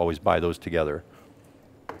 so you always buy those together.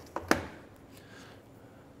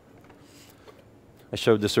 I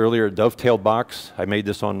showed this earlier, a dovetailed box. I made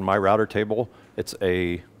this on my router table. It's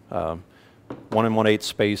a 1 1/8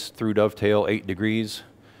 space through dovetail, 8 degrees,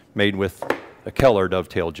 made with a Keller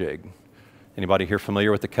dovetail jig. Anybody here familiar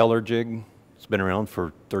with the Keller jig? It's been around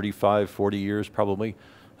for 35, 40 years probably.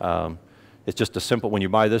 It's just a simple, when you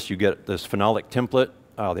buy this, you get this phenolic template.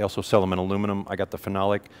 They also sell them in aluminum. I got the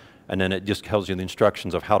phenolic, and then it just tells you the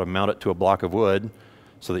instructions of how to mount it to a block of wood,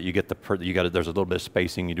 so that you get there's a little bit of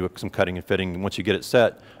spacing. You do some cutting and fitting, and once you get it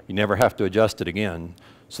set, you never have to adjust it again.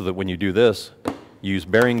 So that when you do this, use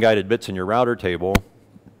bearing guided bits in your router table,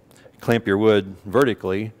 clamp your wood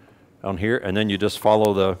vertically on here, and then you just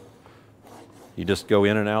follow you just go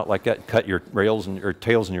in and out like that, cut your rails and your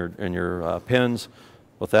tails and your pins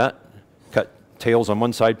with that, cut tails on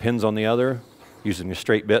one side, pins on the other, using a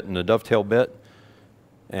straight bit and a dovetail bit,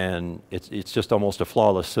 and it's just almost a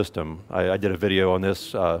flawless system. I did a video on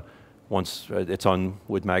this once. It's on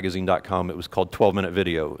woodmagazine.com. It was called 12-minute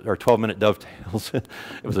video, or 12-minute dovetails. It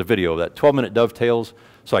was a video of that, 12-minute dovetails.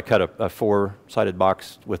 So I cut a 4-sided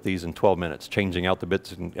box with these in 12 minutes, changing out the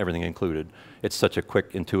bits and everything included. It's such a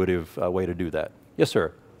quick, intuitive way to do that. Yes,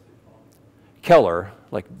 sir. Keller,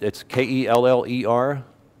 like it's K-E-L-L-E-R.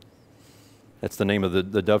 That's the name of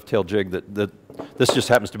the dovetail jig. This just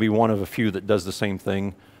happens to be one of a few that does the same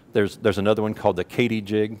thing. There's another one called the Katie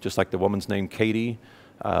jig, just like the woman's name Katie.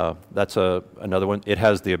 That's another one. It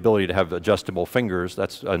has the ability to have adjustable fingers.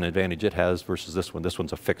 That's an advantage it has versus this one. This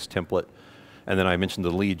one's a fixed template. And then I mentioned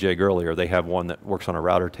the Lee jig earlier. They have one that works on a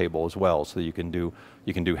router table as well, so you can do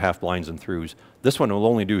half blinds and throughs. This one will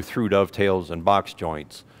only do through dovetails and box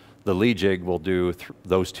joints. The Lee jig will do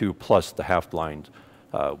those two plus the half blind.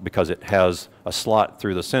 because it has a slot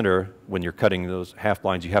through the center. When you're cutting those half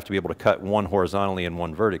blinds, you have to be able to cut one horizontally and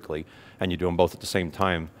one vertically, and you do them both at the same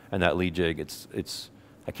time. And that lead jig,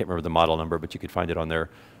 I can't remember the model number, but you could find it on their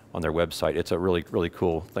website. It's a really, really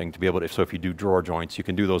cool thing to be able to, so if you do drawer joints, you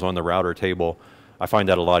can do those on the router table. I find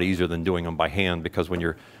that a lot easier than doing them by hand, because when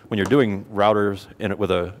you're doing routers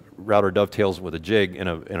with a router dovetails with a jig in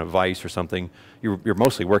a vise or something, you're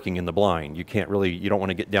mostly working in the blind. You don't want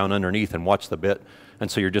to get down underneath and watch the bit,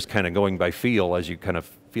 and so you're just kind of going by feel as you kind of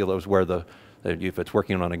feel those where if it's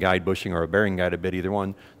working on a guide bushing or a bearing guided bit, either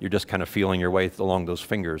one, you're just kind of feeling your way along those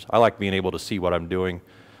fingers. I like being able to see what I'm doing.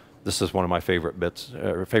 This is one of my favorite bits,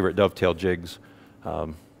 favorite dovetail jigs,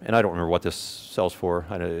 and I don't remember what this sells for.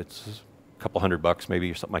 It's couple $100 maybe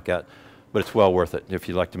or something like that, but it's well worth it if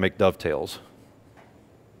you like to make dovetails.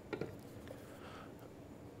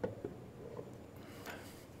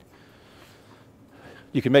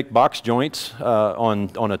 You can make box joints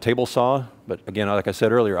on a table saw, but again, like I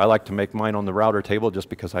said earlier, I like to make mine on the router table just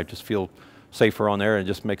because I just feel safer on there, and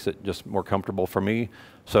it just makes it just more comfortable for me.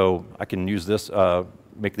 So I can use this,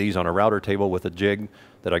 make these on a router table with a jig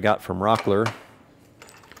that I got from Rockler.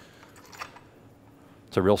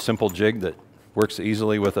 It's a real simple jig that works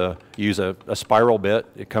easily with use a spiral bit.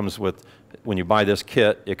 It comes with, when you buy this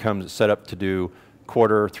kit, it comes set up to do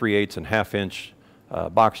 1/4, 3/8, and 1/2 inch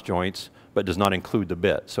box joints, but does not include the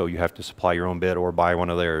bit. So you have to supply your own bit or buy one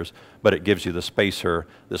of theirs. But it gives you the spacer.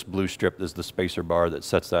 This blue strip is the spacer bar that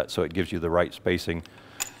sets that, so it gives you the right spacing.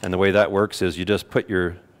 And the way that works is you just chuck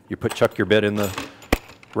your bit in the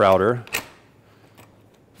router,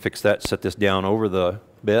 fix that, set this down over the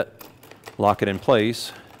bit, lock it in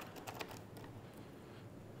place,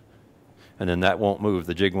 and then that won't move,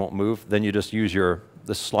 the jig won't move. Then you just use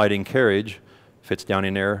this sliding carriage, fits down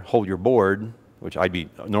in there, hold your board, which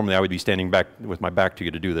normally I would be standing back with my back to you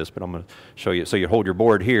to do this, but I'm going to show you. So you hold your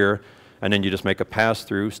board here, and then you just make a pass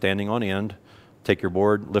through standing on end, take your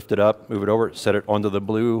board, lift it up, move it over, set it onto the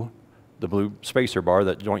blue spacer bar,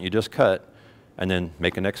 that joint you just cut, and then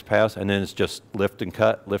make a next pass, and then it's just lift and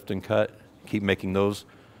cut, keep making those.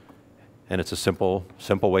 And it's a simple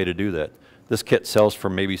way to do that. This kit sells for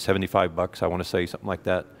maybe $75, I want to say, something like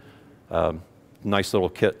that. Nice little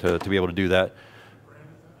kit to be able to do that.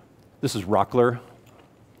 This is Rockler.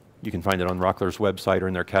 You can find it on Rockler's website or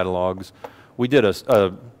in their catalogs. We did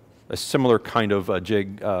a similar kind of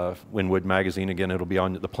jig in Wood Magazine. Again, it'll be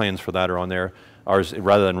on, the plans for that are on there. Ours,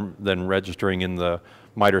 rather than registering in the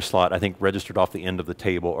miter slot, I think registered off the end of the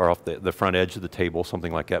table or off the front edge of the table,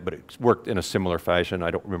 something like that, but it worked in a similar fashion.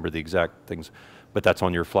 I don't remember the exact things, but that's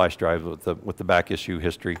on your flash drive with the back issue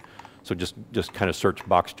history. So just kind of search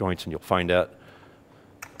box joints and you'll find that.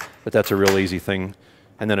 But that's a real easy thing.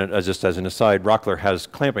 And then just as an aside, Rockler has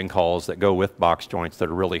clamping cauls that go with box joints that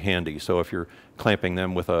are really handy. So if you're clamping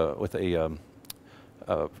them with a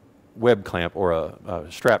web clamp or a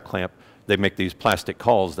strap clamp, they make these plastic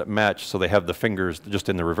cauls that match, so they have the fingers just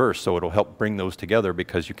in the reverse, so it'll help bring those together,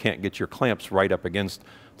 because you can't get your clamps right up against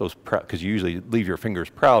those, because you usually leave your fingers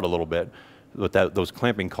proud a little bit, but those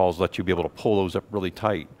clamping cauls let you be able to pull those up really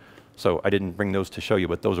tight. So I didn't bring those to show you,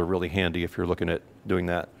 but those are really handy if you're looking at doing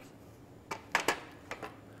that.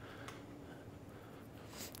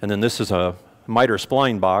 And then this is a miter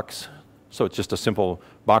spline box, so it's just a simple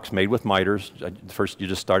box made with miters. First you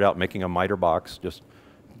just start out making a miter box, just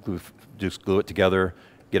glue it together,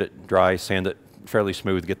 get it dry, sand it fairly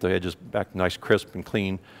smooth, get the edges back nice, crisp, and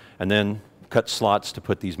clean, and then cut slots to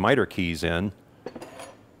put these miter keys in.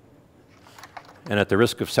 And at the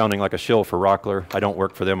risk of sounding like a shill for Rockler, I don't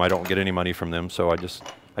work for them, I don't get any money from them, so I just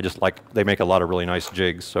like, they make a lot of really nice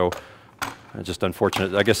jigs, so it's just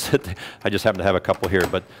unfortunate. I guess I just happen to have a couple here,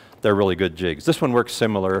 but they're really good jigs. This one works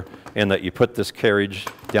similar in that you put this carriage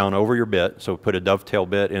down over your bit, so put a dovetail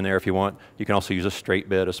bit in there if you want. You can also use a straight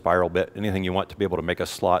bit, a spiral bit, anything you want to be able to make a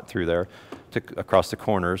slot through there across the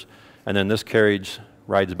corners. And then this carriage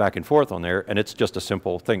rides back and forth on there, and it's just a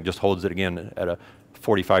simple thing, just holds it again at a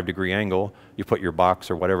 45-degree angle. You put your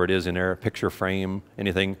box or whatever it is in there, picture frame,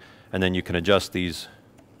 anything, and then you can adjust these.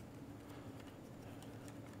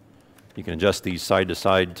 You can adjust these side to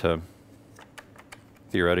side to,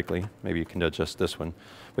 theoretically, maybe you can adjust this one,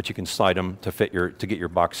 but you can slide them to get your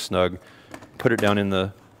box snug. Put it down in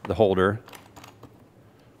the holder.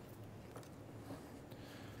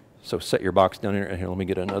 So set your box down here. Here, let me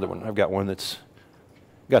get another one. I've got one that's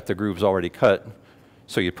got the grooves already cut.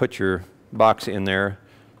 So you put your box in there,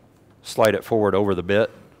 slide it forward over the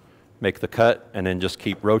bit, make the cut, and then just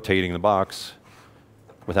keep rotating the box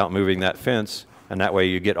without moving that fence. And that way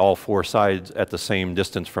you get all four sides at the same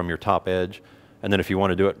distance from your top edge. And then if you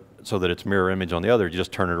want to do it so that it's mirror image on the other, you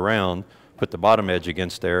just turn it around, put the bottom edge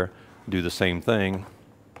against there, do the same thing,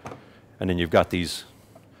 and then you've got these,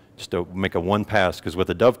 just to make a one pass, because with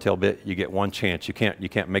a dovetail bit, you get one chance. You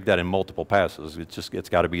can't make that in multiple passes. It's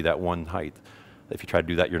got to be that one height. If you try to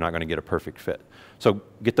do that, you're not going to get a perfect fit. So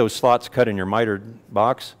get those slots cut in your mitered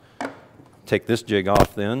box. Take this jig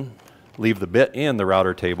off then. Leave the bit in the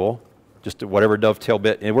router table, just whatever dovetail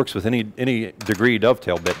bit. It works with any degree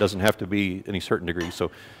dovetail bit. Doesn't have to be any certain degree. So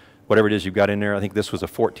whatever it is you've got in there, I think this was a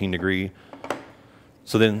 14 degree.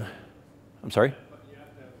 So then, I'm sorry? But you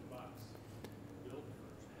have to have the box built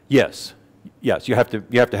first. Yes, yes. You have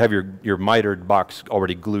to have your mitered box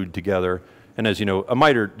already glued together. And as you know,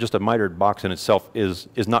 just a mitered box in itself is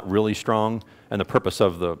not really strong. And the purpose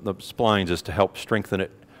of the splines is to help strengthen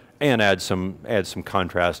it and add some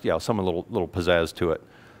contrast. Yeah, some little pizzazz to it.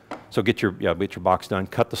 So get your box done.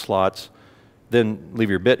 Cut the slots. Then leave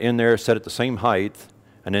your bit in there. Set it the same height.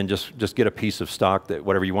 And then just get a piece of stock, that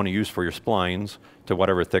whatever you want to use for your splines, to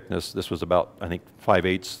whatever thickness. This was about, I think,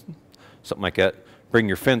 5/8, something like that. Bring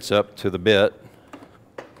your fence up to the bit.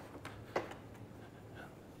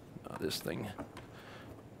 This thing,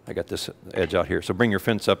 I got this edge out here. So bring your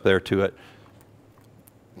fence up there to it,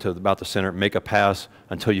 to about the center. Make a pass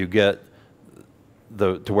until you get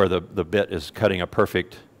to where the bit is cutting a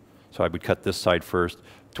perfect. So I would cut this side first,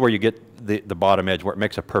 to where you get the bottom edge where it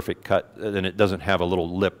makes a perfect cut, and it doesn't have a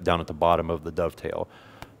little lip down at the bottom of the dovetail.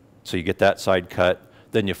 So you get that side cut,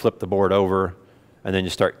 then you flip the board over, and then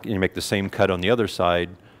you make the same cut on the other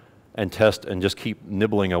side, and test and just keep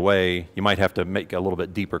nibbling away. You might have to make a little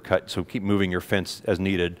bit deeper cut, so keep moving your fence as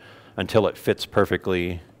needed until it fits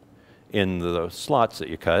perfectly in the slots that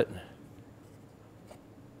you cut.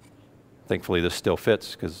 Thankfully this still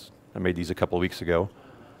fits, because I made these a couple of weeks ago.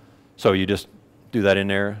 So you just do that in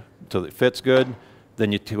there until it fits good.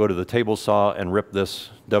 Then you go to the table saw and rip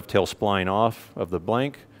this dovetail spline off of the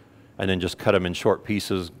blank, and then just cut them in short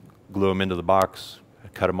pieces, glue them into the box,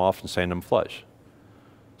 cut them off and sand them flush.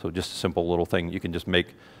 So just a simple little thing. You can just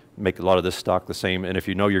make a lot of this stock the same, and if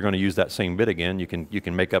you know you're going to use that same bit again, you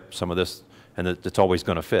can make up some of this, and it's always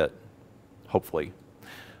going to fit, hopefully.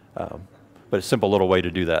 But it's a simple little way to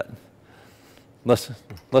do that.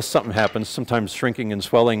 Unless something happens, sometimes shrinking and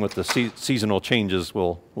swelling with the seasonal changes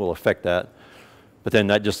will affect that. But then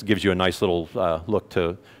that just gives you a nice little look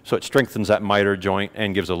to, so it strengthens that miter joint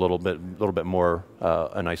and gives a little bit more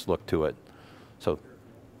a nice look to it. So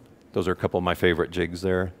those are a couple of my favorite jigs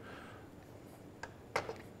there.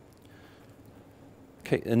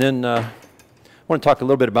 Okay, and then I want to talk a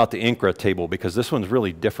little bit about the Incra table, because this one's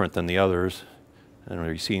really different than the others. I don't know,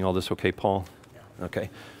 are you seeing all this okay, Paul? Yeah. Okay.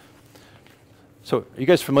 So are you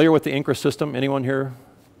guys familiar with the Incra system? Anyone here?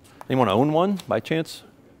 Anyone own one by chance?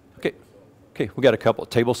 Okay. Okay, we got a couple.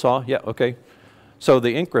 Table saw? Yeah, okay. So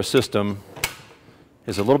the Incra system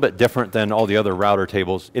is a little bit different than all the other router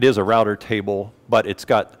tables. It is a router table, but it's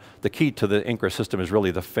got, the key to the Incra system is really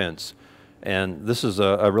the fence. And this is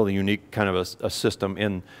a really unique kind of a system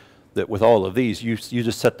in that with all of these, you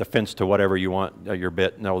just set the fence to whatever you want your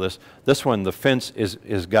bit and all this. This one, the fence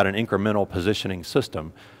is got an incremental positioning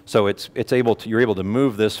system. So you're able to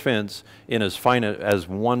move this fence in as fine as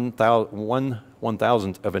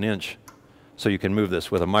 1/1000th of an inch. So you can move this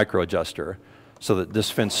with a micro adjuster, so that this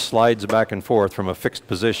fence slides back and forth from a fixed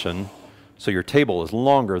position. So your table is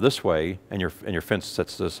longer this way, and your fence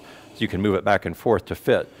sets this, so you can move it back and forth to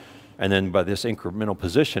fit. And then by this incremental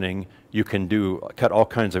positioning, you can cut all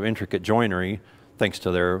kinds of intricate joinery, thanks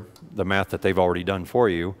to the math that they've already done for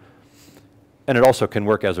you. And it also can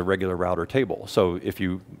work as a regular router table. So if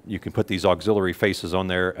you can put these auxiliary faces on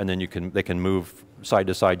there, and then they can move side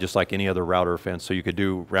to side just like any other router fence. So you could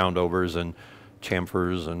do roundovers and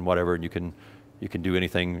chamfers and whatever, and you can do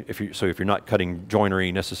anything. So if you're not cutting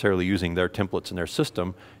joinery necessarily using their templates in their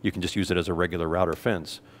system, you can just use it as a regular router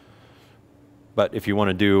fence. But if you want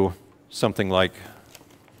to do something like,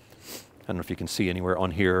 I don't know if you can see anywhere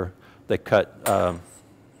on here, they cut,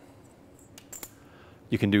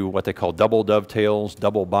 you can do what they call double dovetails,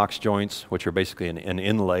 double box joints, which are basically an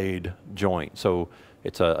inlaid joint. So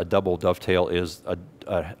it's a double dovetail is a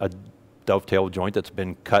dovetail joint that's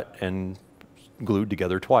been cut and glued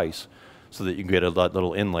together twice, so that you can get a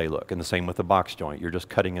little inlay look. And the same with the box joint. You're just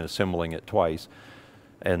cutting and assembling it twice.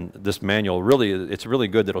 And this manual it's really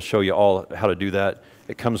good. That'll show you all how to do that.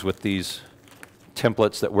 It comes with these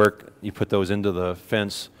templates that work. You put those into the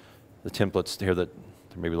fence. The templates here that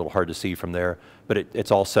they're maybe a little hard to see from there, but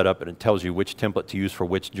it's all set up, and it tells you which template to use for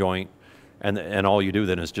which joint. And all you do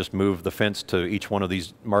then is just move the fence to each one of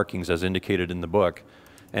these markings as indicated in the book,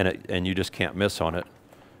 and you just can't miss on it.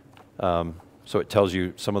 So it tells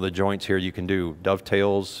you some of the joints here you can do: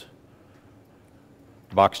 dovetails,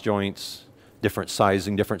 box joints, different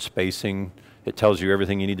sizing, different spacing. It tells you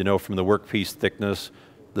everything you need to know from the workpiece thickness,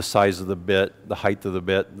 the size of the bit, the height of the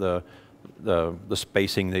bit, the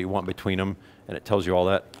spacing that you want between them, and it tells you all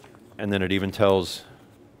that. And then it even tells,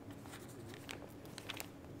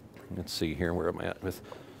 let's see here, where am I at? With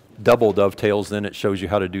double dovetails, then it shows you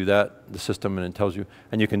how to do that, the system, and it tells you,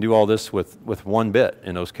 and you can do all this with one bit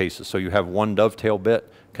in those cases. So you have one dovetail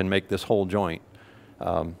bit can make this whole joint.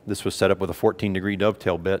 This was set up with a 14-degree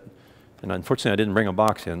dovetail bit, and unfortunately I didn't bring a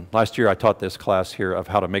box in. Last year I taught this class here of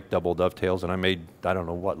how to make double dovetails, and I made, I don't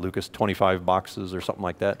know what, Lucas, 25 boxes or something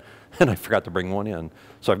like that, and I forgot to bring one in.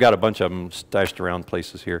 So I've got a bunch of them stashed around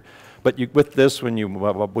places here. But with this, when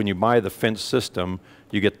you buy the fence system,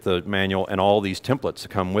 you get the manual and all these templates that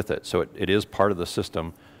come with it. So it is part of the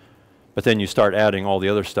system. But then you start adding all the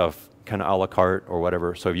other stuff kind of a la carte or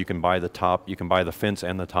whatever. So you can buy the top, you can buy the fence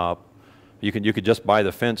and the top. You could just buy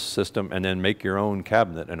the fence system and then make your own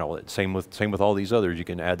cabinet and all that. Same with all these others. You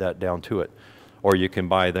can add that down to it. Or you can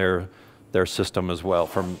buy their system as well,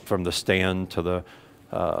 from the stand to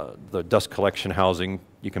the dust collection housing.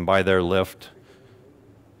 You can buy their lift,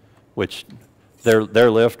 which their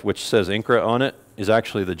lift, which says INCRA on it, is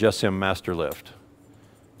actually the JESIM master lift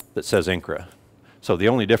that says INCRA. So the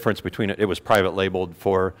only difference between it was private labeled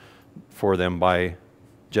for them by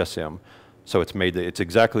JESIM. So it's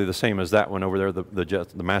exactly the same as that one over there,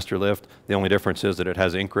 the master lift. The only difference is that it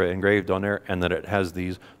has INCRA engraved on there, and that it has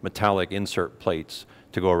these metallic insert plates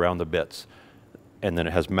to go around the bits, and then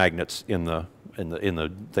it has magnets in the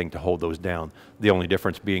thing to hold those down. The only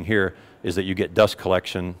difference being here is that you get dust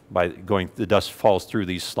collection by the dust falls through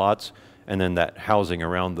these slots, and then that housing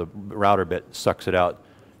around the router bit sucks it out.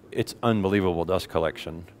 It's unbelievable dust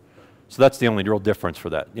collection. So that's the only real difference for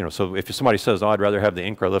that. You know, so if somebody says, "Oh, I'd rather have the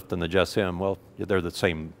INCRA lift than the JESIM," well, they're the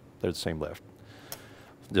same. They're the same lift.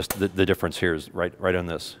 Just the difference here is right on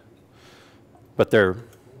this. But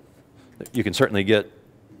you can certainly get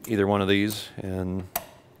either one of these, and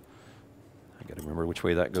I got to remember which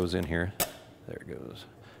way that goes in here. There it goes.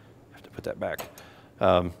 I have to put that back.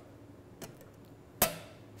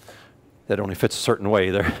 That only fits a certain way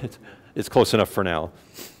there. It's close enough for now.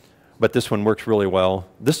 But this one works really well.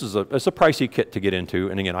 It's a pricey kit to get into.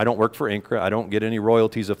 And again, I don't work for INCRA. I don't get any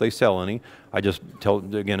royalties if they sell any. I just tell,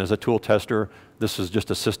 again, as a tool tester, this is just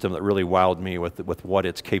a system that really wowed me with what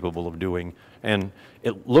it's capable of doing. And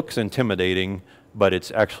it looks intimidating, but it's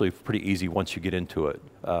actually pretty easy once you get into it.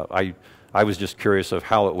 I was just curious of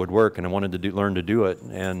how it would work, and I wanted to learn to do it.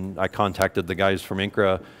 And I contacted the guys from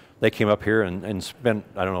INCRA. They came up here and spent,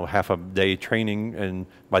 I don't know, half a day training, and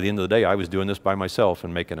by the end of the day I was doing this by myself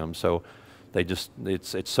and making them. So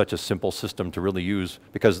it's such a simple system to really use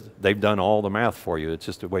because they've done all the math for you. It's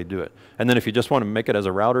just a way to do it. And then if you just want to make it as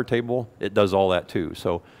a router table, it does all that too.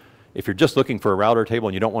 So if you're just looking for a router table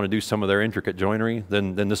and you don't want to do some of their intricate joinery,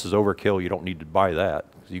 then this is overkill. You don't need to buy that.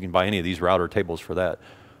 You can buy any of these router tables for that.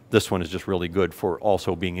 This one is just really good for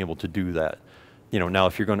also being able to do that. You know, now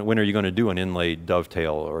if you're going to, when are you going to do an inlaid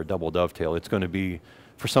dovetail or a double dovetail? It's going to be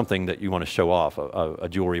for something that you want to show off, a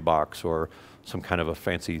jewelry box or some kind of a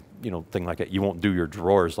fancy, thing like that. You won't do your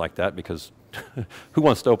drawers like that because who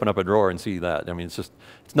wants to open up a drawer and see that? I mean, it's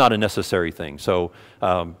not a necessary thing. So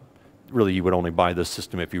really you would only buy this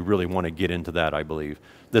system if you really want to get into that, I believe.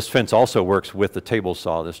 This fence also works with the table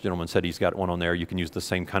saw. This gentleman said he's got one on there. You can use the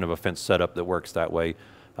same kind of a fence setup that works that way.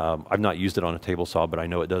 I've not used it on a table saw, but I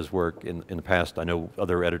know it does work in the past. I know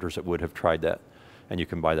other editors that would have tried that, and you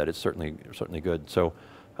can buy that. It's certainly good. So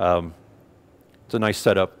it's a nice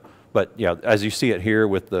setup. But yeah, as you see it here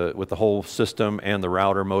with the whole system and the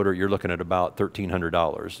router motor, you're looking at about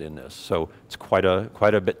 $1,300 in this. So it's quite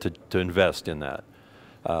a bit to invest in that.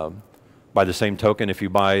 By the same token, if you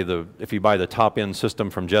buy the top end system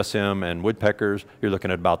from JESIM and Woodpeckers, you're looking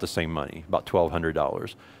at about the same money, about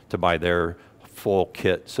 $1,200 to buy their full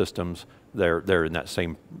kit systems. They're in that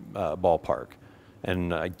same ballpark.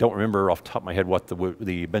 And I don't remember off the top of my head what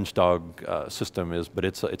the bench dog system is, but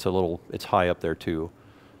it's high up there too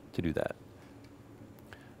to do that.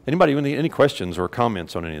 Anybody with any questions or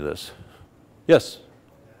comments on any of this? Yes.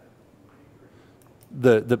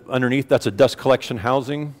 The underneath, that's a dust collection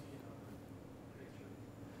housing.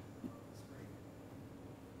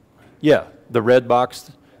 Yeah, the red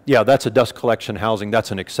box. Yeah, that's a dust collection housing.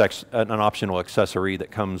 That's an optional accessory that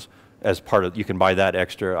comes as part of. You can buy that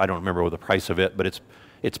extra. I don't remember the price of it, but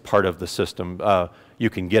it's part of the system. You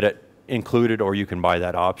can get it included, or you can buy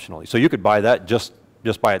that optionally. So you could buy that just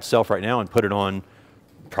by itself right now and put it on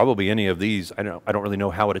probably any of these. I don't really know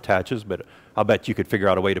how it attaches, but I'll bet you could figure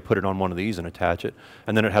out a way to put it on one of these and attach it.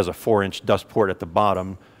 And then it has a 4-inch dust port at the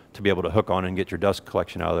bottom to be able to hook on and get your dust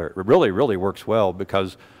collection out of there. It really, really works well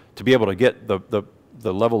because to be able to get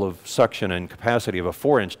the level of suction and capacity of a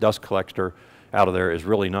 4-inch dust collector out of there is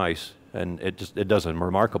really nice, and it does a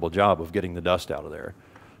remarkable job of getting the dust out of there.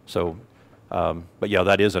 So, but yeah,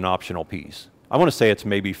 that is an optional piece. I want to say it's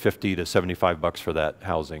maybe 50 to 75 bucks for that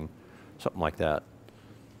housing, something like that.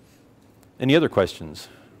 Any other questions?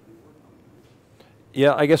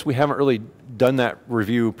 Yeah, I guess we haven't really done that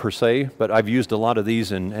review per se, but I've used a lot of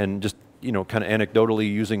these and just, you know, kind of anecdotally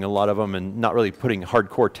using a lot of them and not really putting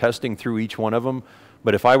hardcore testing through each one of them.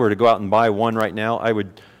 But if I were to go out and buy one right now, I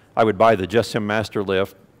would buy the Jessim Master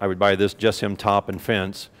Lift, I would buy this Jessim top and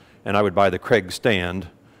fence, and I would buy the Craig stand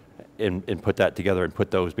and put that together and put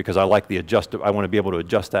those, because I like the I want to be able to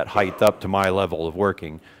adjust that height up to my level of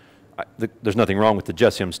working. There's nothing wrong with the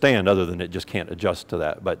Jessim stand other than it just can't adjust to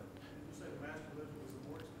that. But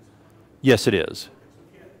yes, it is.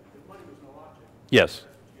 Yes.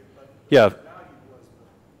 Yeah.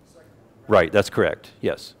 Right, that's correct,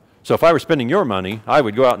 yes. So if I were spending your money, I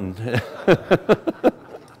would go out and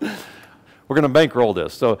we're going to bankroll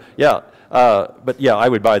this. So yeah, but yeah, I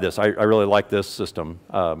would buy this. I really like this system,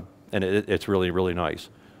 and it's really, really nice.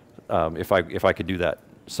 If I could do that.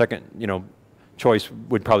 Second, you know, choice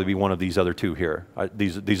would probably be one of these other two here.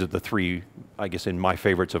 These are the three, I guess, in my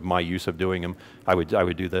favorites of my use of doing them. I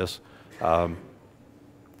would do this.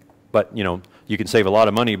 But you know, you can save a lot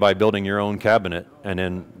of money by building your own cabinet and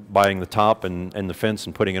then buying the top and the fence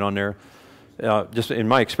and putting it on there. Just in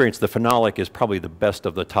my experience, the phenolic is probably the best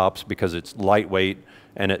of the tops because it's lightweight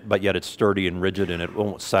but yet it's sturdy and rigid and it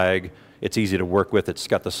won't sag. It's easy to work with. It's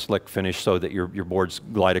got the slick finish so that your boards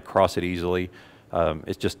glide across it easily.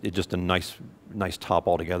 It's just a nice top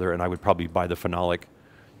altogether, and I would probably buy the phenolic.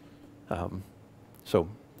 So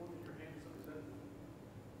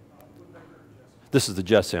this is the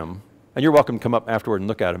Jessim, and you're welcome to come up afterward and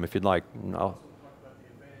look at them if you'd like.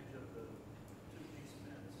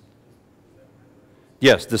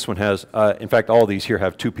 Yes, this one has. In fact, all these here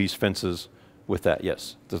have two-piece fences with that.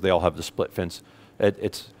 Yes, they all have the split fence.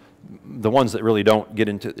 It's the ones that really don't get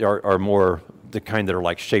into are more the kind that are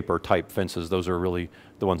like shaper type fences. Those are really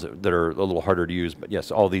the ones that are a little harder to use. But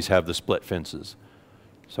yes, all these have the split fences.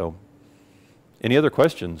 So, any other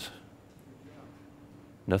questions?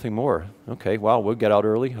 Nothing more. Okay, well, we'll get out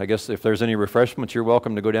early. I guess if there's any refreshments, you're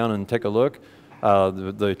welcome to go down and take a look.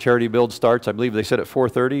 The charity build starts, I believe they said at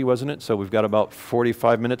 4:30, wasn't it? So we've got about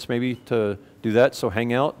 45 minutes maybe to do that, so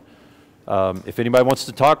hang out. If anybody wants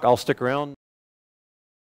to talk, I'll stick around.